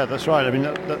session. Yeah, that's right. I mean,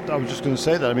 I was just going to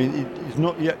say that. I mean, he's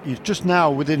not yet. He's just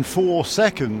now within 4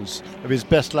 seconds of his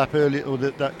best lap earlier, or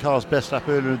that car's best lap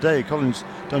earlier in the day. Colin's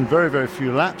done very, very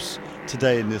few laps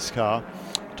today in this car.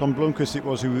 Tom Blomqvist it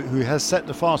was who has set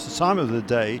the fastest time of the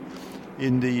day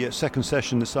in the second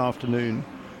session this afternoon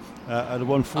at a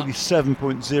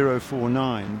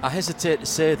 1:47.049. I hesitate to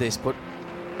say this, but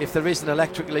if there is an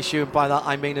electrical issue, and by that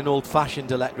I mean an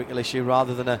old-fashioned electrical issue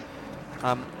rather than a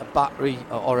battery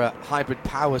or a hybrid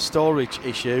power storage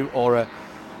issue, or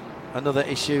another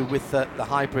issue with the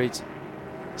hybrid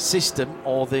system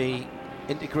or the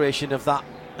integration of that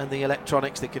and the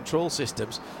electronics, the control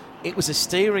systems, it was a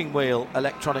steering wheel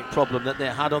electronic problem that they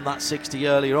had on that 60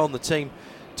 earlier on. The team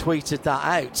tweeted that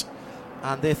out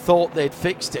and they thought they'd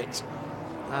fixed it,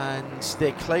 and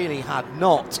they clearly had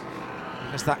not,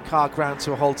 as that car ground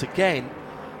to a halt again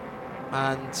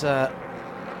and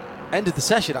ended the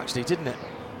session, actually, didn't it?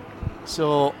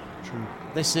 So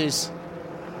this is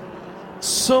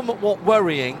somewhat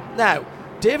worrying. Now,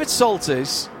 David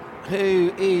Salters,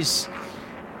 who is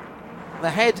the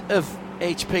head of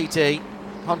HPD,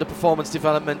 Honda Performance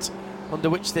Development, under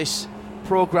which this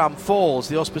program falls,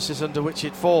 the auspices under which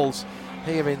it falls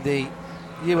here in the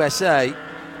USA,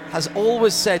 has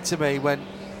always said to me when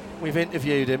we've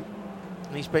interviewed him,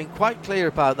 and he's been quite clear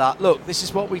about that, look, this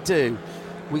is what we do.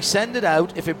 We send it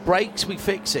out. If it breaks, we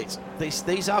fix it.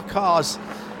 These are cars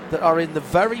that are in the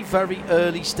very, very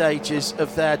early stages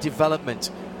of their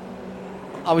development.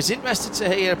 I was interested to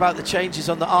hear about the changes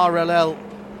on the RLL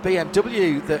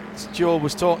BMW that Joe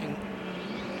was talking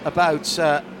about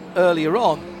earlier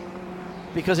on,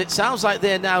 because it sounds like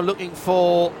they're now looking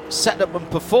for setup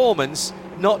and performance,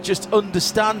 not just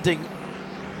understanding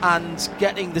and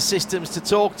getting the systems to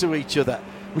talk to each other,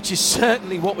 which is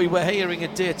certainly what we were hearing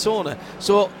at Daytona.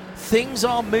 So things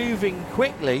are moving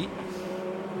quickly,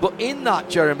 but in that,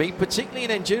 Jeremy, particularly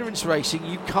in endurance racing,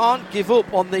 you can't give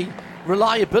up on the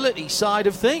reliability side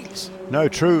of things. No,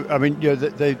 true. I mean,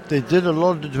 they did a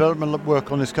lot of development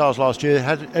work on these cars last year.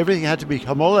 Everything had to be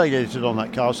homologated on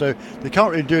that car, so they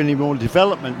can't really do any more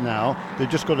development now. They've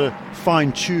just got to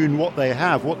fine-tune what they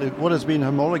have. What has been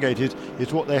homologated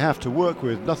is what they have to work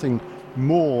with, nothing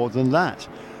more than that.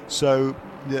 So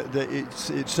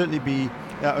it's certainly be...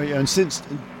 and since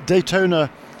Daytona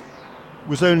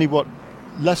was only,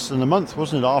 less than a month,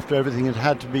 wasn't it, after everything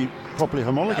had to be properly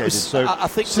homologated? So I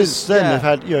think since then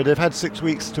they've had 6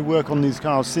 weeks to work on these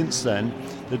cars. Since then,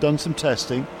 they've done some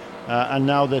testing, and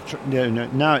now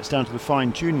now it's down to the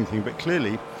fine tuning thing. But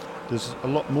clearly, there's a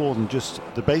lot more than just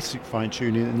the basic fine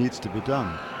tuning that needs to be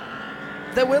done.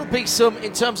 There will be some,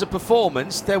 in terms of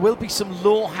performance, there will be some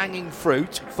low-hanging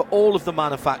fruit for all of the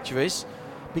manufacturers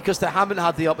because they haven't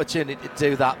had the opportunity to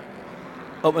do that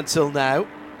up until now.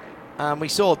 And we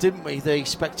saw, didn't we, the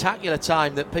spectacular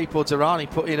time that Pipo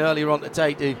Derani put in earlier on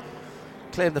today to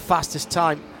claim the fastest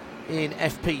time in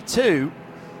FP2.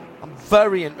 I'm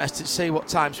very interested to see what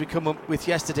times we come up with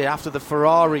yesterday after the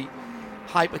Ferrari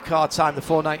hypercar time, the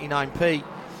 499p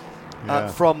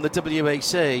from the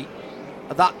WEC.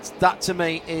 That to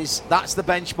me that's the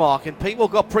benchmark, and people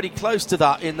got pretty close to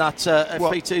that in that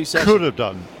FP2 session. Could have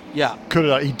done. Yeah. Could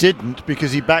have. He didn't,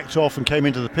 because he backed off and came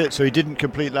into the pit, so he didn't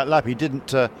complete that lap. He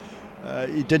didn't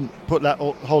put that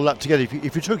whole lap together.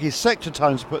 If you took his sector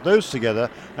times to put those together,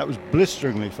 that was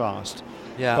blisteringly fast.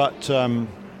 Yeah. But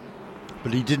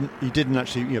he didn't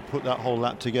actually put that whole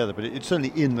lap together. But it's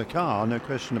certainly in the car, no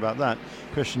question about that.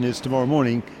 Question is, tomorrow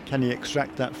morning, can he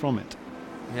extract that from it?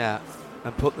 Yeah,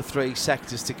 and put the three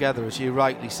sectors together, as you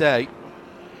rightly say.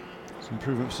 Some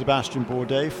improvement for Sebastian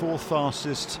Bourdais, fourth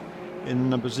fastest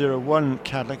in number 01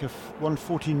 Cadillac,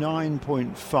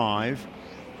 149.5.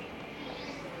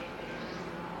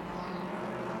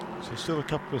 So still a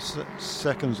couple of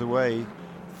seconds away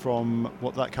from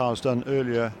what that car's done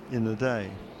earlier in the day.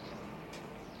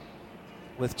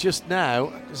 With just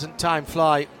now, doesn't time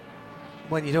fly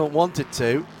when you don't want it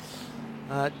to?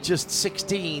 Just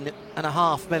 16 and a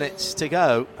half minutes to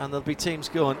go, and there'll be teams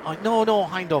going, no,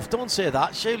 Hindhoff, don't say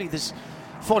that. Surely there's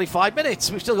 45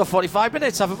 minutes. We've still got 45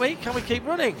 minutes, haven't we? Can we keep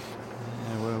running?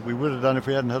 Yeah, well, we would have done if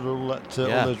we hadn't had all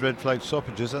those red flag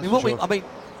stoppages. That's I mean,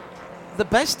 the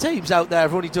best teams out there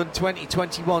have only done 20,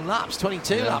 21 laps,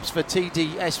 22 laps for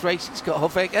TDS Racing. Scott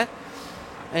Huffaker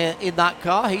in that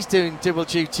car. He's doing double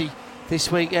duty this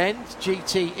weekend.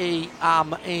 GTE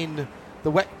in the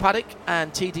wet paddock,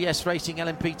 and TDS Racing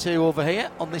LMP2 over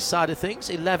here on this side of things,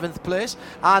 11th place,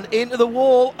 and into the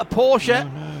wall a Porsche.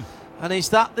 No. And is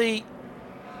that the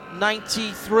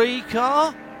 93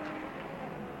 car?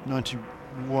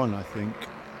 91, I think.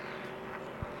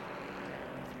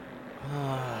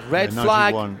 Red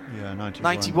flag. 91.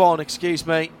 91, excuse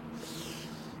me.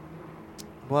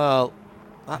 Well,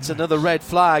 that's another red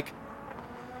flag.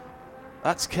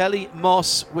 That's Kelly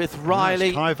Moss with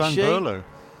Riley Kai van Berlo,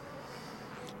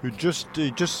 who just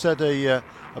set a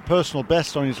personal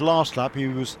best on his last lap. He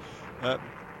was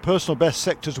personal best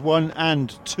sectors 1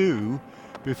 and 2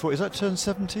 before. Is that turn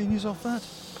 17 he's off that?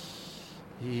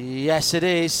 Yes, it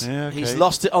is. Yeah, okay. He's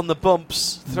lost it on the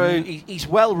bumps through. He's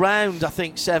well round, I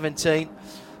think, 17.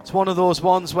 It's one of those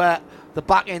ones where the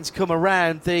back end's come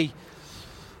around. The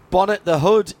bonnet, the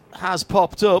hood has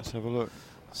popped up. Let's have a look.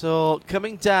 So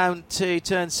coming down to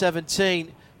turn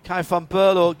 17, Kai van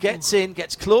Berlo gets in,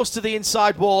 gets close to the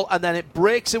inside wall, and then it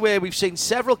breaks away. We've seen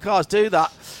several cars do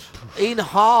that in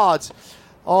hard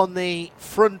on the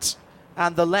front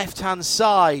and the left-hand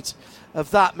side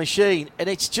of that machine, and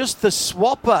it's just the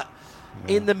swapper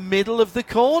in the middle of the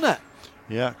corner.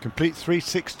 Yeah, complete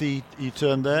 360 he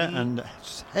turned there and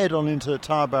head on into the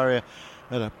tyre barrier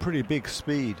at a pretty big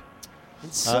speed.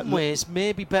 In some ways,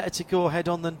 maybe better to go head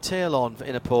on than tail on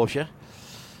in a Porsche.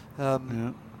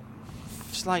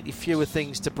 Slightly fewer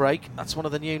things to break. That's one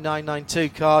of the new 992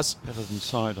 cars. Better than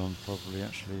side on, probably,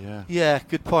 actually, yeah. Yeah,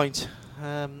 good point.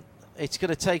 It's going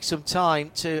to take some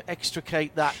time to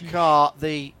extricate that car.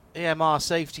 The EMR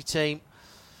safety team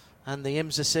and the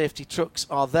IMSA safety trucks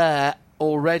are there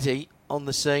already on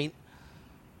the scene,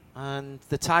 and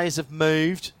the tyres have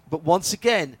moved. But once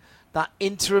again, that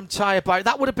interim tyre barrier,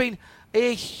 that would have been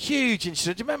a huge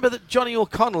incident. Do you remember that Johnny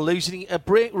O'Connell losing a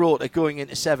brake rotor going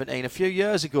into 17 a few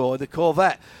years ago, the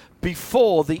Corvette,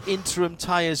 before the interim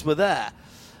tyres were there,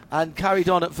 and carried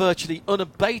on at virtually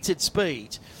unabated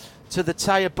speed to the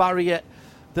tyre barrier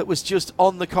that was just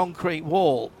on the concrete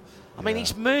wall? I mean,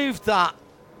 he's moved that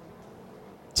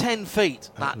 10 feet,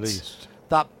 at least.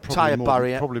 That tyre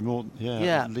barrier. Probably more,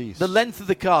 at least. The length of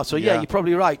the car. So, you're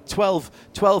probably right, 12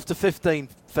 to 15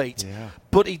 feet. Yeah.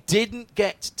 But he didn't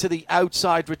get to the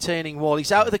outside retaining wall.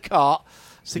 He's out of the car.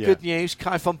 It's the good news.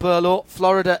 Kai van Berlo,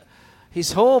 Florida,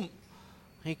 his home.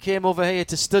 He came over here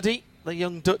to study. The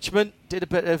young Dutchman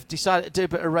decided to do a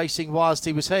bit of racing whilst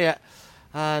he was here,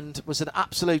 and was an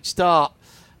absolute star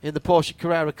in the Porsche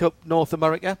Carrera Cup North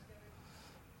America.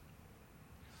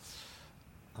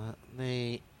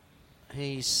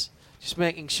 He's just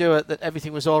making sure that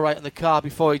everything was all right in the car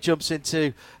before he jumps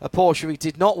into a Porsche he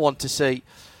did not want to see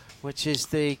which is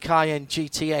the Cayenne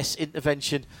GTS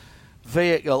intervention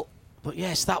vehicle. But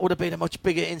yes, that would have been a much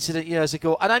bigger incident years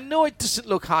ago. And I know it doesn't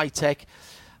look high-tech,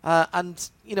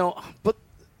 but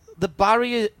the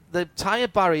barrier, the tyre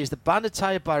barriers, the banded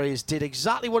tyre barriers did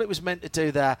exactly what it was meant to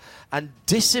do there and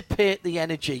dissipate the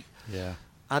energy. Yeah.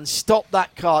 And stop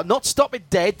that car. Not stop it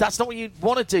dead. That's not what you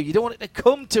want to do. You don't want it to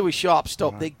come to a sharp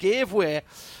stop. Right. They gave way,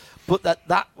 but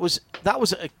that was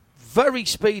a very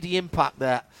speedy impact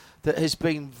there that has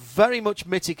been very much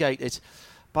mitigated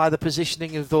by the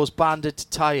positioning of those banded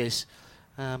tyres,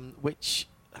 which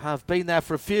have been there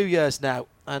for a few years now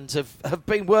and have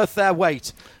been worth their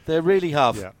weight. They really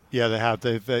have. Yeah, they have.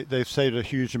 They've saved a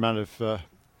huge amount of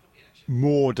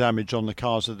more damage on the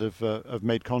cars that have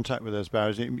made contact with those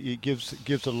barriers. It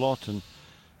gives a lot, and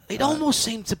it almost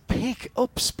seemed to pick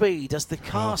up speed as the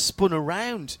car spun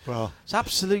around. Well, it's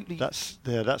absolutely that's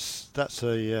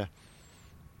a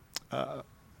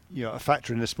a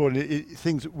factor in the sport.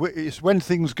 It's when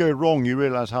things go wrong you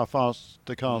realise how fast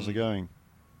the cars are going.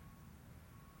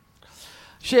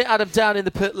 Shea Adam down in the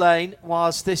pit lane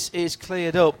whilst this is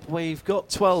cleared up. We've got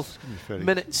 12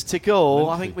 minutes to go.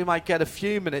 Lengthy. I think we might get a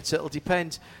few minutes. It'll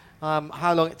depend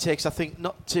how long it takes. I think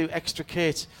not to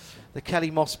extricate the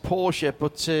Kelly Moss Porsche,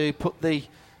 but to put the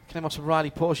Kelly Moss O'Reilly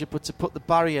Porsche, but to put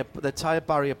the tyre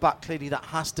barrier back. Clearly that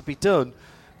has to be done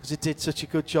because it did such a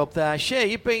good job there. Shea,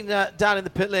 you've been down in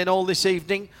the pit lane all this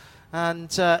evening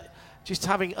and just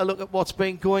having a look at what's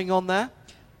been going on there.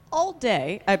 All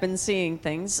day, I've been seeing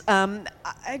things.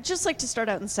 I'd just like to start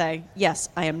out and say, yes,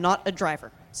 I am not a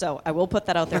driver, so I will put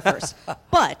that out there first.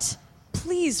 But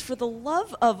please, for the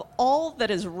love of all that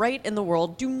is right in the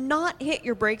world, do not hit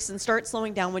your brakes and start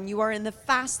slowing down when you are in the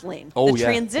fast lane. The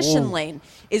transition lane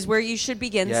is where you should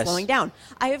begin slowing down.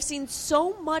 I have seen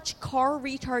so much car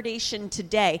retardation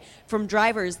today from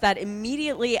drivers that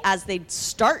immediately as they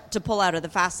start to pull out of the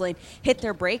fast lane, hit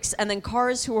their brakes, and then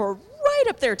cars who are right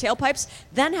up their tailpipes,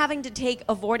 then having to take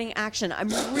avoiding action. I'm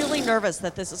really nervous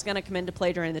that this is going to come into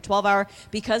play during the 12-hour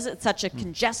because it's such a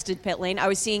congested pit lane. I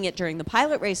was seeing it during the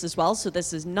pilot race as well, so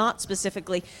this is not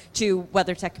specifically to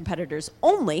WeatherTech competitors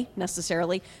only,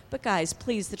 necessarily. But guys,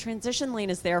 please, the transition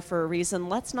lane is there for a reason.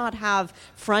 Let's not have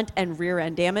front and rear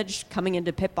end damage coming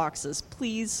into pit boxes,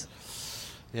 please.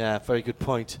 Yeah, very good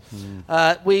point.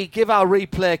 We give our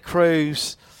replay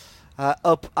crews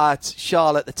up at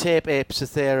Charlotte, the Tape Apes,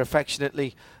 as they're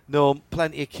affectionately known,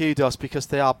 plenty of kudos because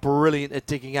they are brilliant at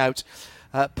digging out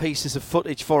pieces of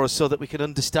footage for us so that we can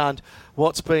understand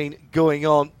what's been going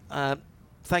on.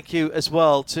 Thank you as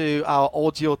well to our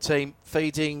audio team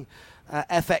feeding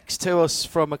FX to us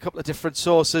from a couple of different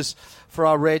sources for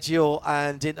our radio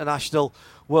and international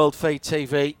World Feed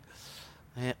TV.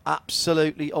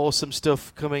 Absolutely awesome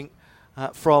stuff coming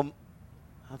from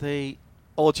the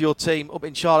audio team up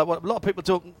in Charlotte. What a lot of people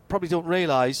probably don't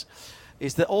realise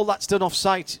is that all that's done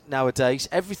off-site nowadays.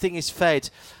 Everything is fed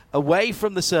away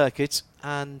from the circuit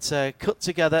and cut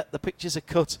together. The pictures are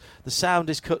cut, the sound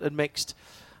is cut and mixed,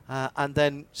 and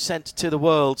then sent to the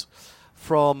world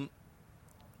from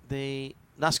the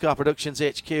NASCAR Productions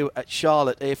HQ at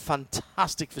Charlotte, a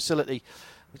fantastic facility,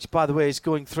 which, by the way, is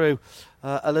going through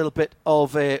a little bit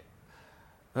of a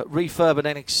refurb and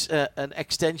an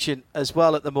extension as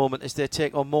well at the moment as they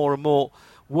take on more and more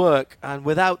work. And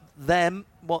without them,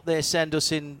 what they send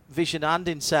us in vision and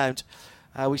in sound,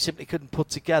 we simply couldn't put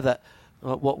together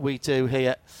what we do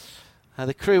here.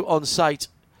 The crew on site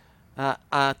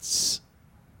at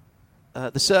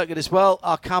the circuit as well,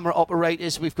 our camera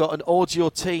operators. We've got an audio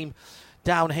team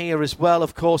down here as well,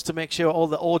 of course, to make sure all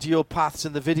the audio paths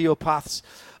and the video paths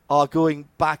are going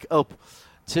back up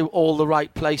to all the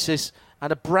right places.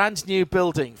 And a brand new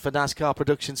building for NASCAR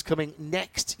Productions coming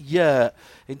next year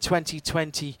in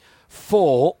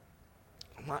 2024.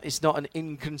 That is not an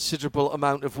inconsiderable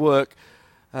amount of work,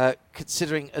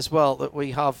 considering as well that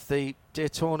we have the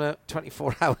Daytona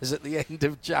 24 hours at the end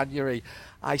of January.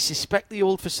 I suspect the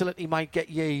old facility might get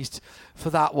used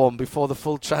for that one before the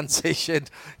full transition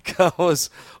goes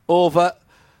over.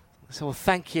 So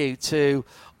thank you to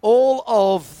all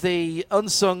of the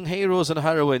unsung heroes and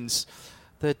heroines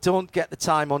that don't get the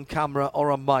time on camera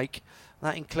or on mic.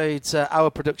 That includes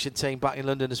our production team back in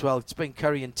London as well. It's been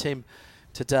Curry and Tim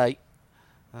today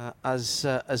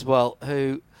as well,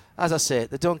 who, as I say,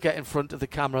 they don't get in front of the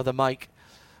camera or the mic,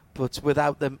 but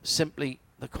without them, simply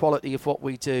the quality of what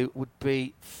we do would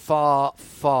be far,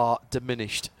 far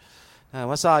diminished.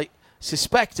 Now, as I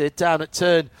suspected, down at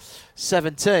turn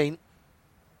 17,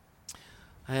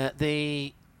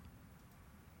 the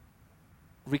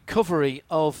recovery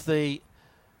of the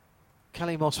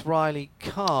Kelly Moss Riley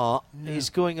car is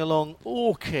going along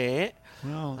okay.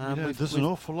 Well, there's an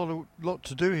awful lot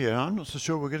to do here. I'm not so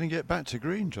sure we're going to get back to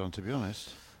green, John, to be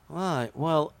honest. Right,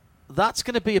 well, that's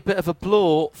going to be a bit of a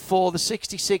blow for the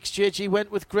 66 JG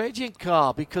Wentworth gradient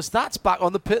car, because that's back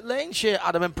on the pit lane here,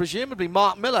 Adam, and presumably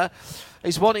Mark Miller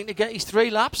is wanting to get his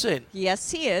 3 laps in. Yes,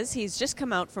 he is. He's just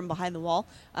come out from behind the wall.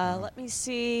 Let me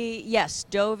see. Yes,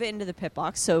 dove into the pit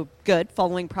box. So good,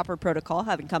 following proper protocol,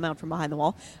 having come out from behind the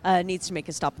wall. Needs to make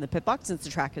a stop in the pit box since the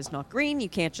track is not green. You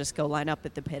can't just go line up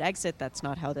at the pit exit. That's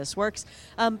not how this works.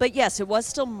 But yes, it was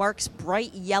still Mark's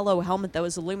bright yellow helmet that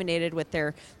was illuminated with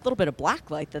their little bit of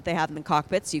black light that they have in the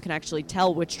cockpit, so you can actually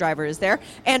tell which driver is there.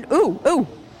 And ooh.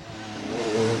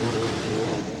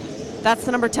 That's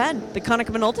the number 10. The Konica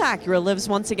Minolta Acura lives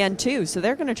once again, too. So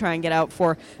they're going to try and get out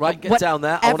for... Right, get down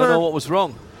there. I want to know what was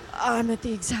wrong. I'm at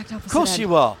the exact opposite Of course end.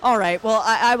 you are. All right, well,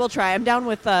 I will try. I'm down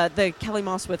with the Kelly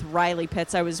Moss with Riley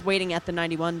pits. I was waiting at the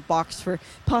 91 box for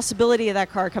possibility of that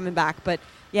car coming back. But,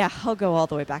 yeah, I'll go all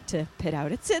the way back to pit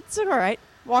out. It's all right.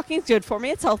 Walking's good for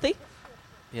me. It's healthy.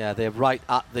 Yeah, they're right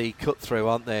at the cut-through,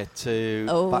 aren't they,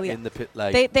 in the pit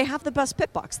lane. They have the best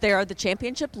pit box. They are the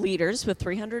championship leaders with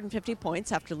 350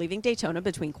 points after leaving Daytona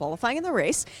between qualifying and the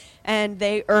race, and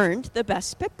they earned the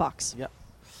best pit box. Yep.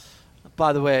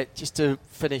 By the way, just to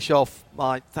finish off,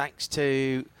 my thanks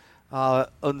to our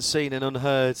unseen and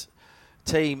unheard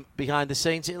team behind the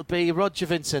scenes. It'll be Roger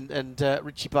Vincent and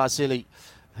Richie Barzilli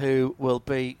who will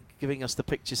be giving us the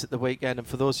pictures at the weekend, and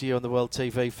for those of you on the World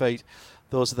TV feed,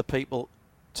 those are the people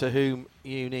to whom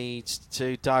you need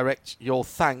to direct your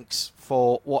thanks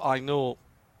for what I know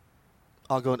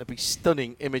are going to be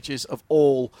stunning images of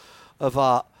all of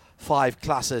our 5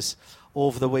 classes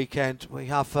over the weekend. We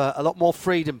have a lot more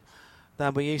freedom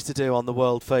than we used to do on the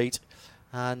World feed,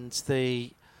 and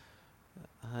the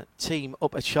team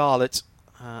up at Charlotte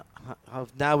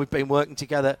we've been working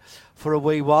together for a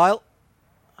wee while.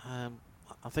 I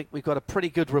think we've got a pretty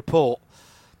good report,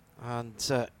 and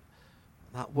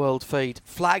that World feed,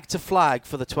 flag to flag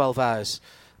for the 12 hours.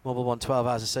 Mobile One 12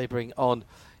 hours of Sebring on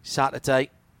Saturday.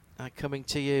 Coming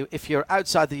to you, if you're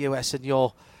outside the US and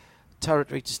your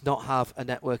territory does not have a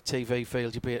network TV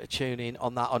field, you'll be able to tune in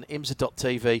on that on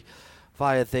imsa.tv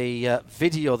via the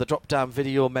video, the drop-down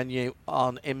video menu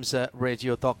on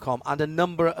imsaradio.com, and a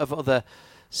number of other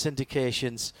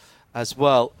syndications as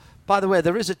well. By the way,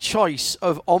 there is a choice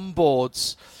of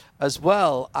onboards as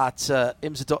well at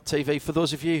imsa.tv. For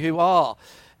those of you who are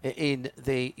in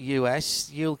the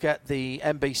US, you'll get the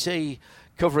NBC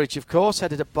coverage, of course,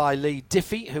 headed up by Lee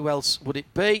Diffie. Who else would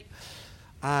it be?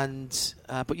 And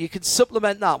but you can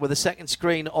supplement that with a second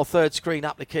screen or third screen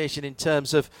application in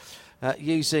terms of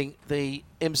using the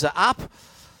IMSA app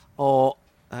or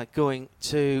going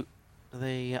to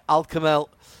the Alcamel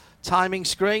timing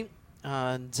screen.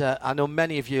 And I know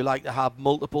many of you like to have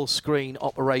multiple screen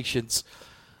operations.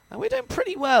 And we're doing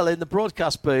pretty well in the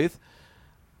broadcast booth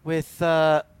with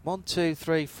 1, 2,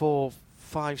 3, 4,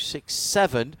 5, 6,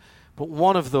 7. But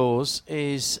one of those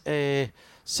is a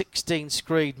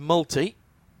 16-screen multi,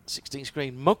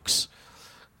 16-screen MUX,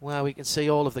 where we can see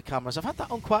all of the cameras. I've had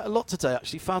that on quite a lot today,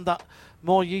 actually. Found that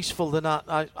more useful than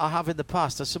I have in the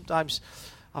past. Sometimes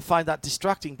I find that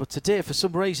distracting, but today, for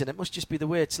some reason, it must just be the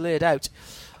way it's laid out.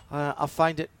 I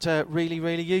find it really,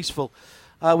 really useful.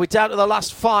 We're down to the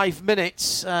last 5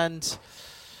 minutes, and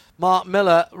Mark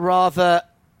Miller rather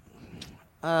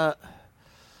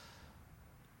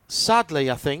sadly,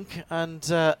 I think, and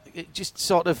it just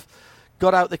sort of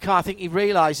got out the car. I think he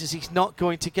realises he's not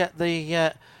going to get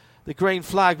the green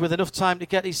flag with enough time to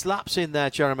get his laps in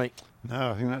there, Jeremy.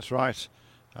 No, I think that's right.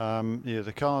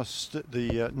 The car's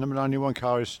the number 91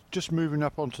 car is just moving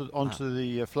up onto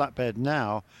the flatbed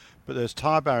now, but there's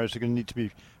tyre barriers that are going to need to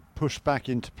be pushed back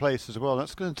into place as well.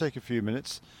 That's going to take a few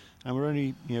minutes, and we're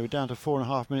only down to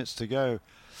 4.5 minutes to go.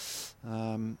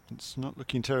 It's not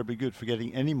looking terribly good for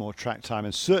getting any more track time,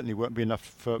 and certainly won't be enough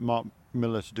for Mark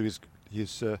Miller to do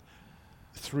his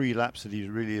 3 laps that he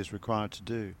really is required to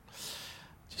do.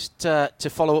 Just to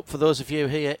follow up for those of you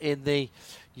here in the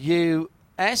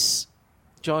US,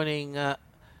 joining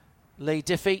Lee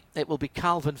Diffie, it will be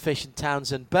Calvin Fish and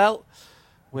Townsend Bell,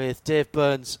 with Dave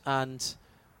Burns and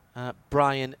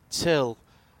Brian Till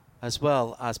as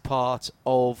well as part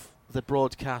of the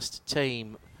broadcast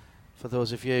team. For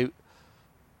those of you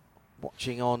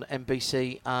watching on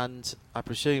NBC, and I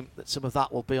presume that some of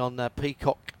that will be on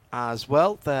Peacock as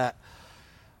well, their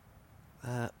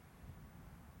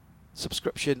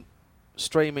subscription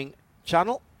streaming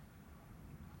channel.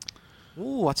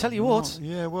 Ooh, I tell you what.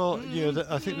 Yeah, well,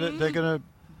 I think that they're going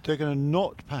to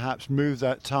not perhaps move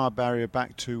that tyre barrier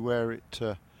back to where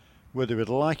they would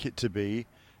like it to be,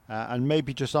 and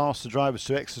maybe just ask the drivers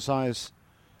to exercise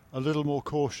a little more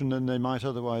caution than they might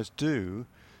otherwise do,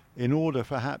 in order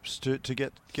perhaps to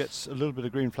get a little bit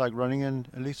of green flag running and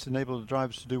at least enable the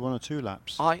drivers to do 1 or 2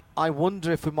 laps. I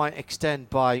wonder if we might extend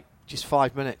by just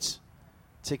 5 minutes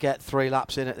to get 3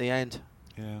 laps in at the end.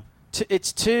 Yeah.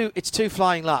 It's two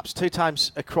flying laps, 2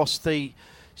 times across the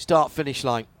start-finish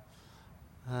line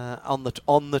on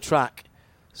the track.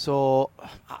 So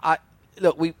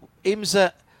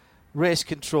IMSA Race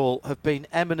Control have been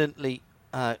eminently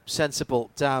sensible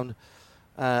down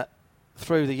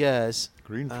through the years.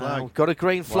 Green flag. Got a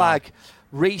green flag.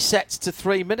 Wow. Resets to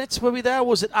 3 minutes. Were we there? Or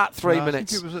was it at 3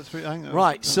 minutes? I think it was at 3.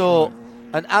 Right. So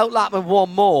an outlap and 1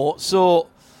 more. So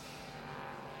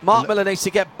Mark Miller needs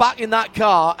to get back in that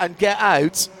car and get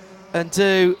out and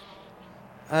do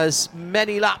as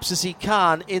many laps as he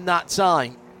can in that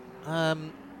time.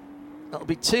 That'll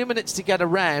be 2 minutes to get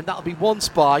around. That'll be once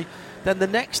by. Then the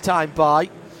next time by,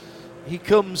 he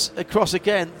comes across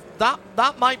again.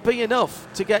 That might be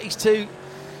enough to get his two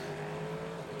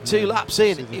laps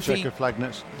in. If he flag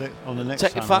on the next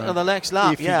take a flag on the next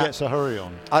lap, if he gets a hurry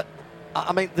on.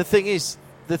 I mean, the thing is,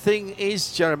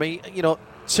 Jeremy,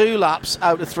 2 laps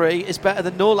out of 3 is better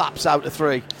than no laps out of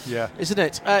 3. Yeah, isn't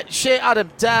it? Shea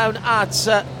Adam down at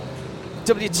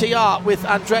WTR with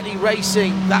Andretti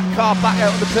Racing. That car back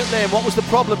out of the pit lane. What was the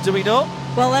problem? Do we know?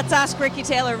 Well, let's ask Ricky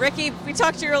Taylor. Ricky, we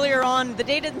talked to you earlier on. The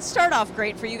day didn't start off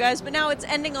great for you guys, but now it's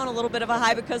ending on a little bit of a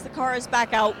high because the car is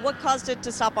back out. What caused it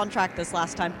to stop on track this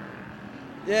last time?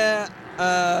 Yeah,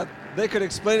 they could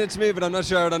explain it to me, but I'm not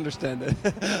sure I would understand it.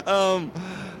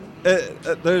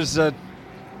 There's a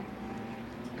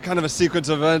kind of a sequence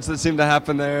of events that seemed to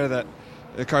happen there, that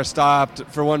the car stopped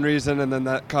for one reason and then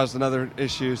that caused another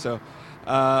issue. So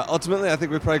ultimately, I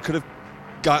think we probably could have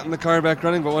gotten the car back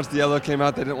running, but once the yellow came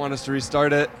out, they didn't want us to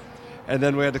restart it, and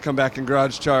then we had to come back and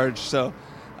garage charge. So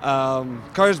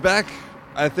car's back.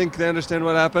 I think they understand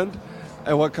what happened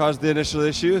and what caused the initial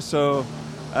issue. So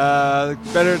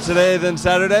better today than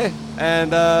Saturday, and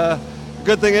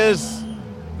good thing is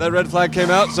that red flag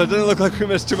came out, so it didn't look like we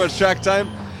missed too much track time.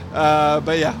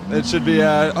 But yeah, it should be,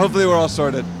 hopefully we're all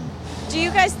sorted. Do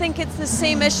you guys think it's the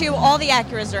same issue all the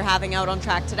Acuras are having out on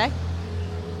track today?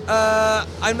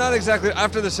 I'm not exactly.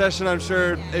 After the session, I'm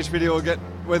sure HPD will get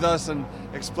with us and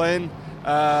explain.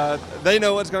 They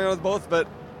know what's going on with both, but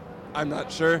I'm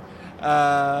not sure.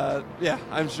 Yeah,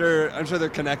 I'm sure they're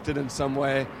connected in some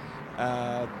way.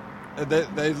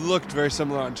 They looked very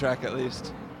similar on track, at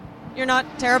least. You're not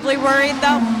terribly worried,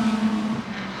 though?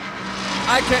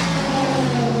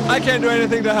 I can't do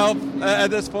anything to help at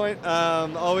this point.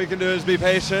 All we can do is be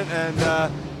patient,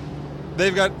 and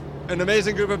they've got an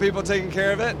amazing group of people taking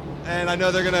care of it, and I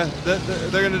know they're gonna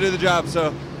do the job.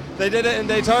 So they did it in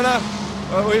Daytona.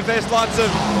 We faced lots of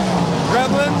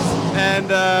gremlins,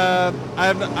 and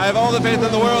I have all the faith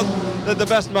in the world that the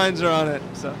best minds are on it.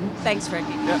 So thanks,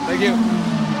 Ricky. Yeah, thank you.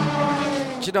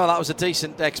 Do you know, that was a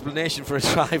decent explanation for a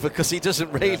driver, because he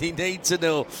doesn't really need to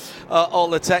know all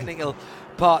the technical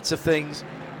parts of things.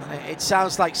 It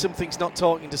sounds like something's not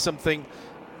talking to something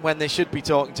when they should be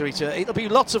talking to each other. It'll be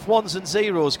lots of 1s and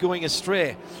 0s going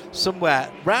astray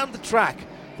somewhere. Round the track,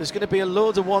 there's going to be a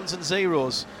load of 1s and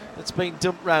 0s that's been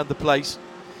dumped round the place.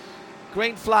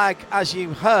 Green flag, as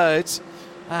you heard,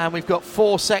 and we've got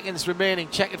 4 seconds remaining.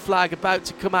 Checkered flag about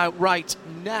to come out right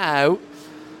now.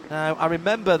 Now, I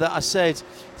remember that I said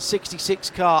the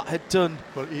 66 car had done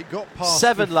it got past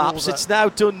 7 laps. It's now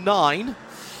done 9.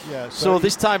 Yeah, so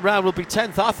this time round will be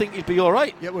 10th. I think he'd be all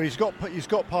right. Yeah, well, he's got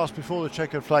past before the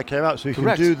checkered flag came out, so he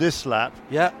Correct. can do this lap.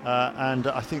 Yeah, and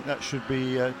I think that should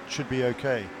be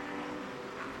okay.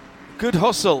 Good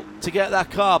hustle to get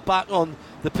that car back on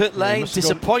the pit lane.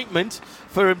 Disappointment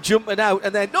for him jumping out,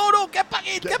 and then no, get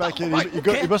back in, get back in. Right,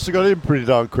 he must have got in pretty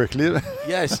darn quickly.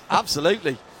 Yes,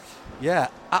 absolutely. Yeah,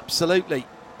 absolutely.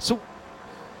 So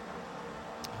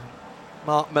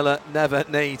Mark Miller never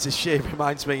needs, as she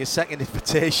reminds me, a second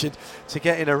invitation to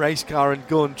get in a race car and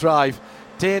go and drive.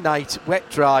 Day, night, wet,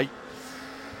 dry.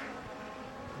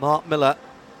 Mark Miller,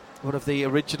 one of the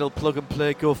original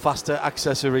plug-and-play Go Faster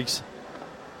accessories.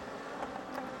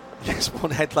 Yes,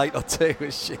 1 headlight or 2,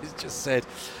 as she's just said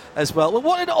as well. Well,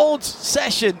 what an odd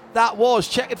session that was.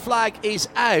 Checkered flag is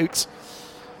out.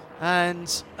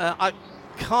 And I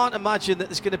can't imagine that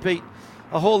there's going to be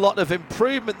a whole lot of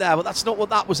improvement there, but that's not what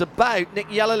that was about. Nick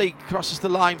Yellerly crosses the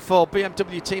line for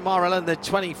BMW Team RL in the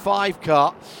 25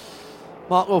 car.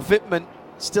 Marco Wittmann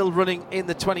still running in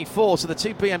the 24, so the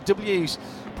 2 BMWs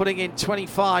putting in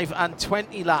 25 and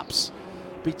 20 laps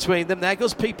between them. There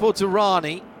goes Pipo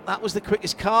Durrani. That was the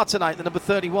quickest car tonight, the number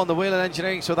 31, the Whelen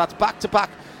Engineering, so that's back-to-back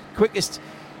quickest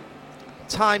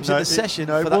times in the session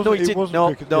for that. No, he didn't. wasn't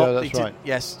No, quick. no, Yeah, that's he didn't. right.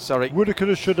 Yes, sorry. Woulda,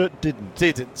 coulda, shoulda, didn't.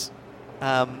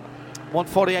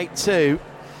 148.2.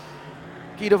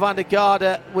 Guido van der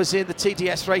Garde was in the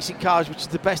TDS racing cars, which is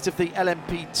the best of the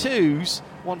LMP2s.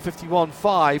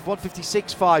 151.5,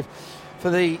 156.5 for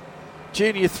the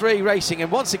Junior 3 racing.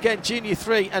 And once again, Junior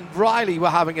 3 and Riley were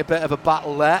having a bit of a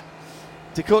battle there.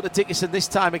 Dakota Dickinson this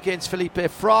time against Felipe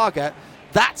Fraga.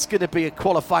 That's going to be a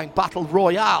qualifying battle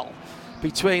royale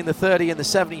between the 30 and the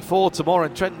 74 tomorrow.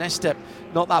 And Trent Nestep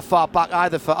not that far back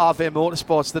either for RV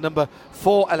Motorsports, the number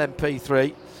 4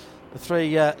 LMP3. The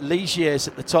 3 Ligiers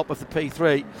at the top of the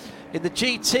P3. In the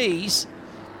GTs,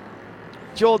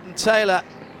 Jordan Taylor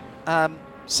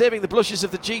saving the blushes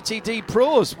of the GTD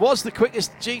Pros, was the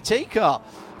quickest GT car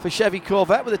for Chevy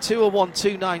Corvette with a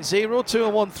 201.290,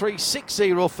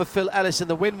 201.360 for Phil Ellis in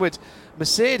the Winward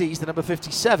Mercedes, the number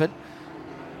 57.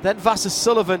 Then Vasser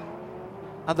Sullivan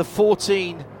and the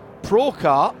 14 Pro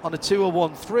car on a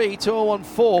 201.3,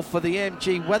 201.4 for the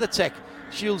AMG WeatherTech.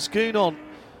 Jules Gounon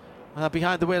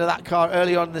behind the wheel of that car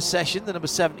early on in the session, the number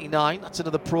 79. That's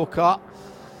another Pro car.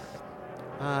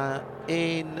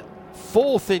 In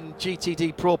fourth in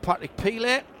GTD Pro, Patrick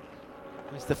Pilet.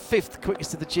 He's the 5th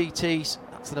quickest of the GTs.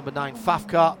 That's the number 9 FAF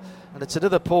car. And it's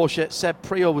another Porsche. Seb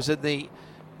Prior was in the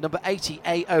number 80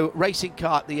 AO racing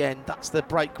car at the end. That's the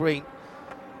bright green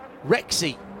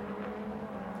Rexy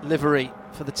livery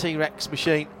for the T-Rex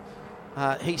machine.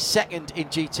 He's 2nd in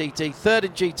GTD, 3rd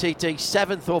in GTD,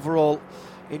 7th overall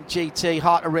in GT.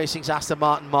 Heart of Racing's Aston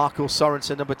Martin, Marco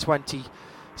Sorensen, number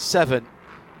 27.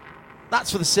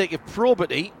 That's for the sake of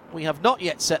probity. We have not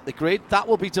yet set the grid. That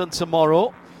will be done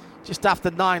tomorrow, just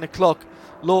after 9 o'clock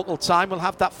local time. We'll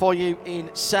have that for you in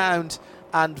sound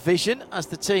and vision as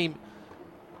the team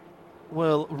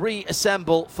will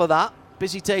reassemble for that.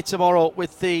 Busy day tomorrow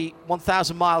with the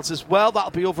 1,000 miles as well.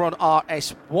 That'll be over on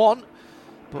RS1.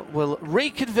 But we'll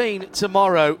reconvene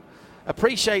tomorrow.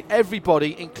 Appreciate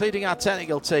everybody, including our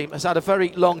technical team, has had a very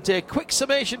long day. Quick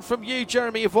summation from you,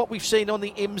 Jeremy, of what we've seen on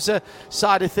the IMSA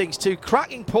side of things. 2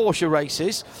 cracking Porsche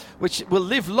races, which will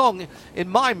live long in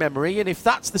my memory. And if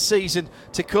that's the season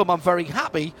to come, I'm very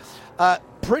happy.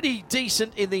 Pretty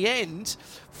decent in the end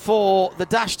for the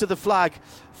dash to the flag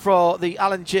for the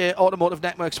Alan J Automotive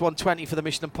Networks 120 for the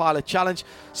Michelin Pilot Challenge.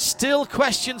 Still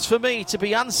questions for me to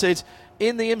be answered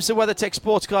in the IMSA WeatherTech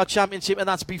Sports Car Championship, and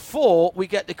that's before we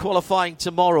get to qualifying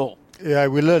tomorrow. Yeah,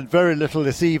 we learned very little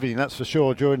this evening, that's for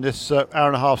sure. During this hour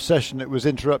and a half session, it was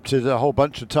interrupted a whole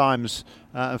bunch of times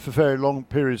and for very long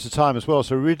periods of time as well,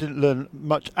 so we didn't learn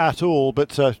much at all.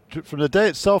 But from the day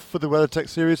itself for the WeatherTech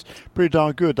series, pretty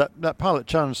darn good. That Pilot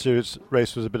Challenge series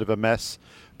race was a bit of a mess,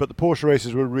 but the Porsche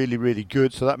races were really, really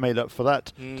good, so that made up for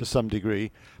that to some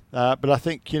degree. But I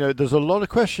think, there's a lot of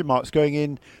question marks going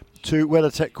in to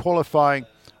WeatherTech qualifying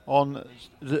on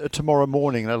tomorrow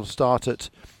morning. That'll start at a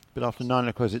bit after 9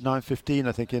 o'clock. Is it 9:15,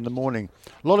 I think, in the morning?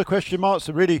 A lot of question marks.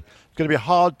 It's really going to be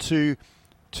hard to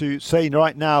say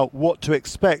right now what to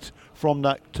expect from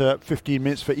that 15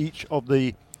 minutes for each of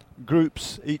the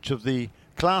groups, each of the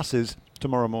classes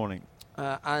tomorrow morning.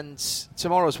 And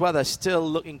tomorrow's weather still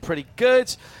looking pretty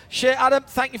good. Shea Adam,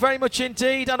 thank you very much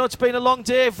indeed. I know it's been a long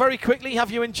day. Very quickly,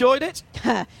 have you enjoyed it?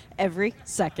 Every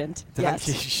second. Thank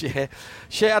you, Shea.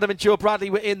 Shea Adam and Joe Bradley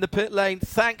were in the pit lane.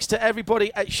 Thanks to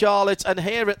everybody at Charlotte and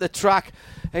here at the track.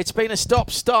 It's been a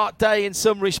stop-start day in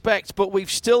some respects, but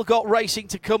we've still got racing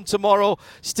to come tomorrow.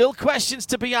 Still questions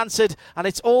to be answered, and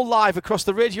it's all live across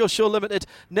the Radio Show Limited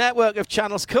network of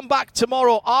channels. Come back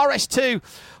tomorrow, RS2,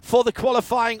 for the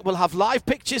qualifying. We'll have live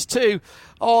pictures too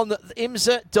on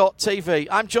IMSA.tv.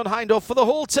 I'm John Hindhaugh for the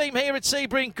whole team here at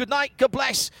Sebring. Good night, God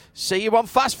bless. See you on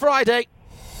Fast Friday.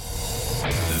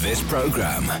 This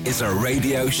program is a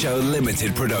Radio Show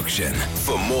Limited production.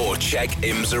 For more, check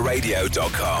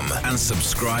imsaradio.com and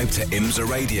subscribe to IMSA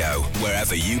Radio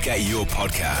wherever you get your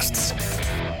podcasts.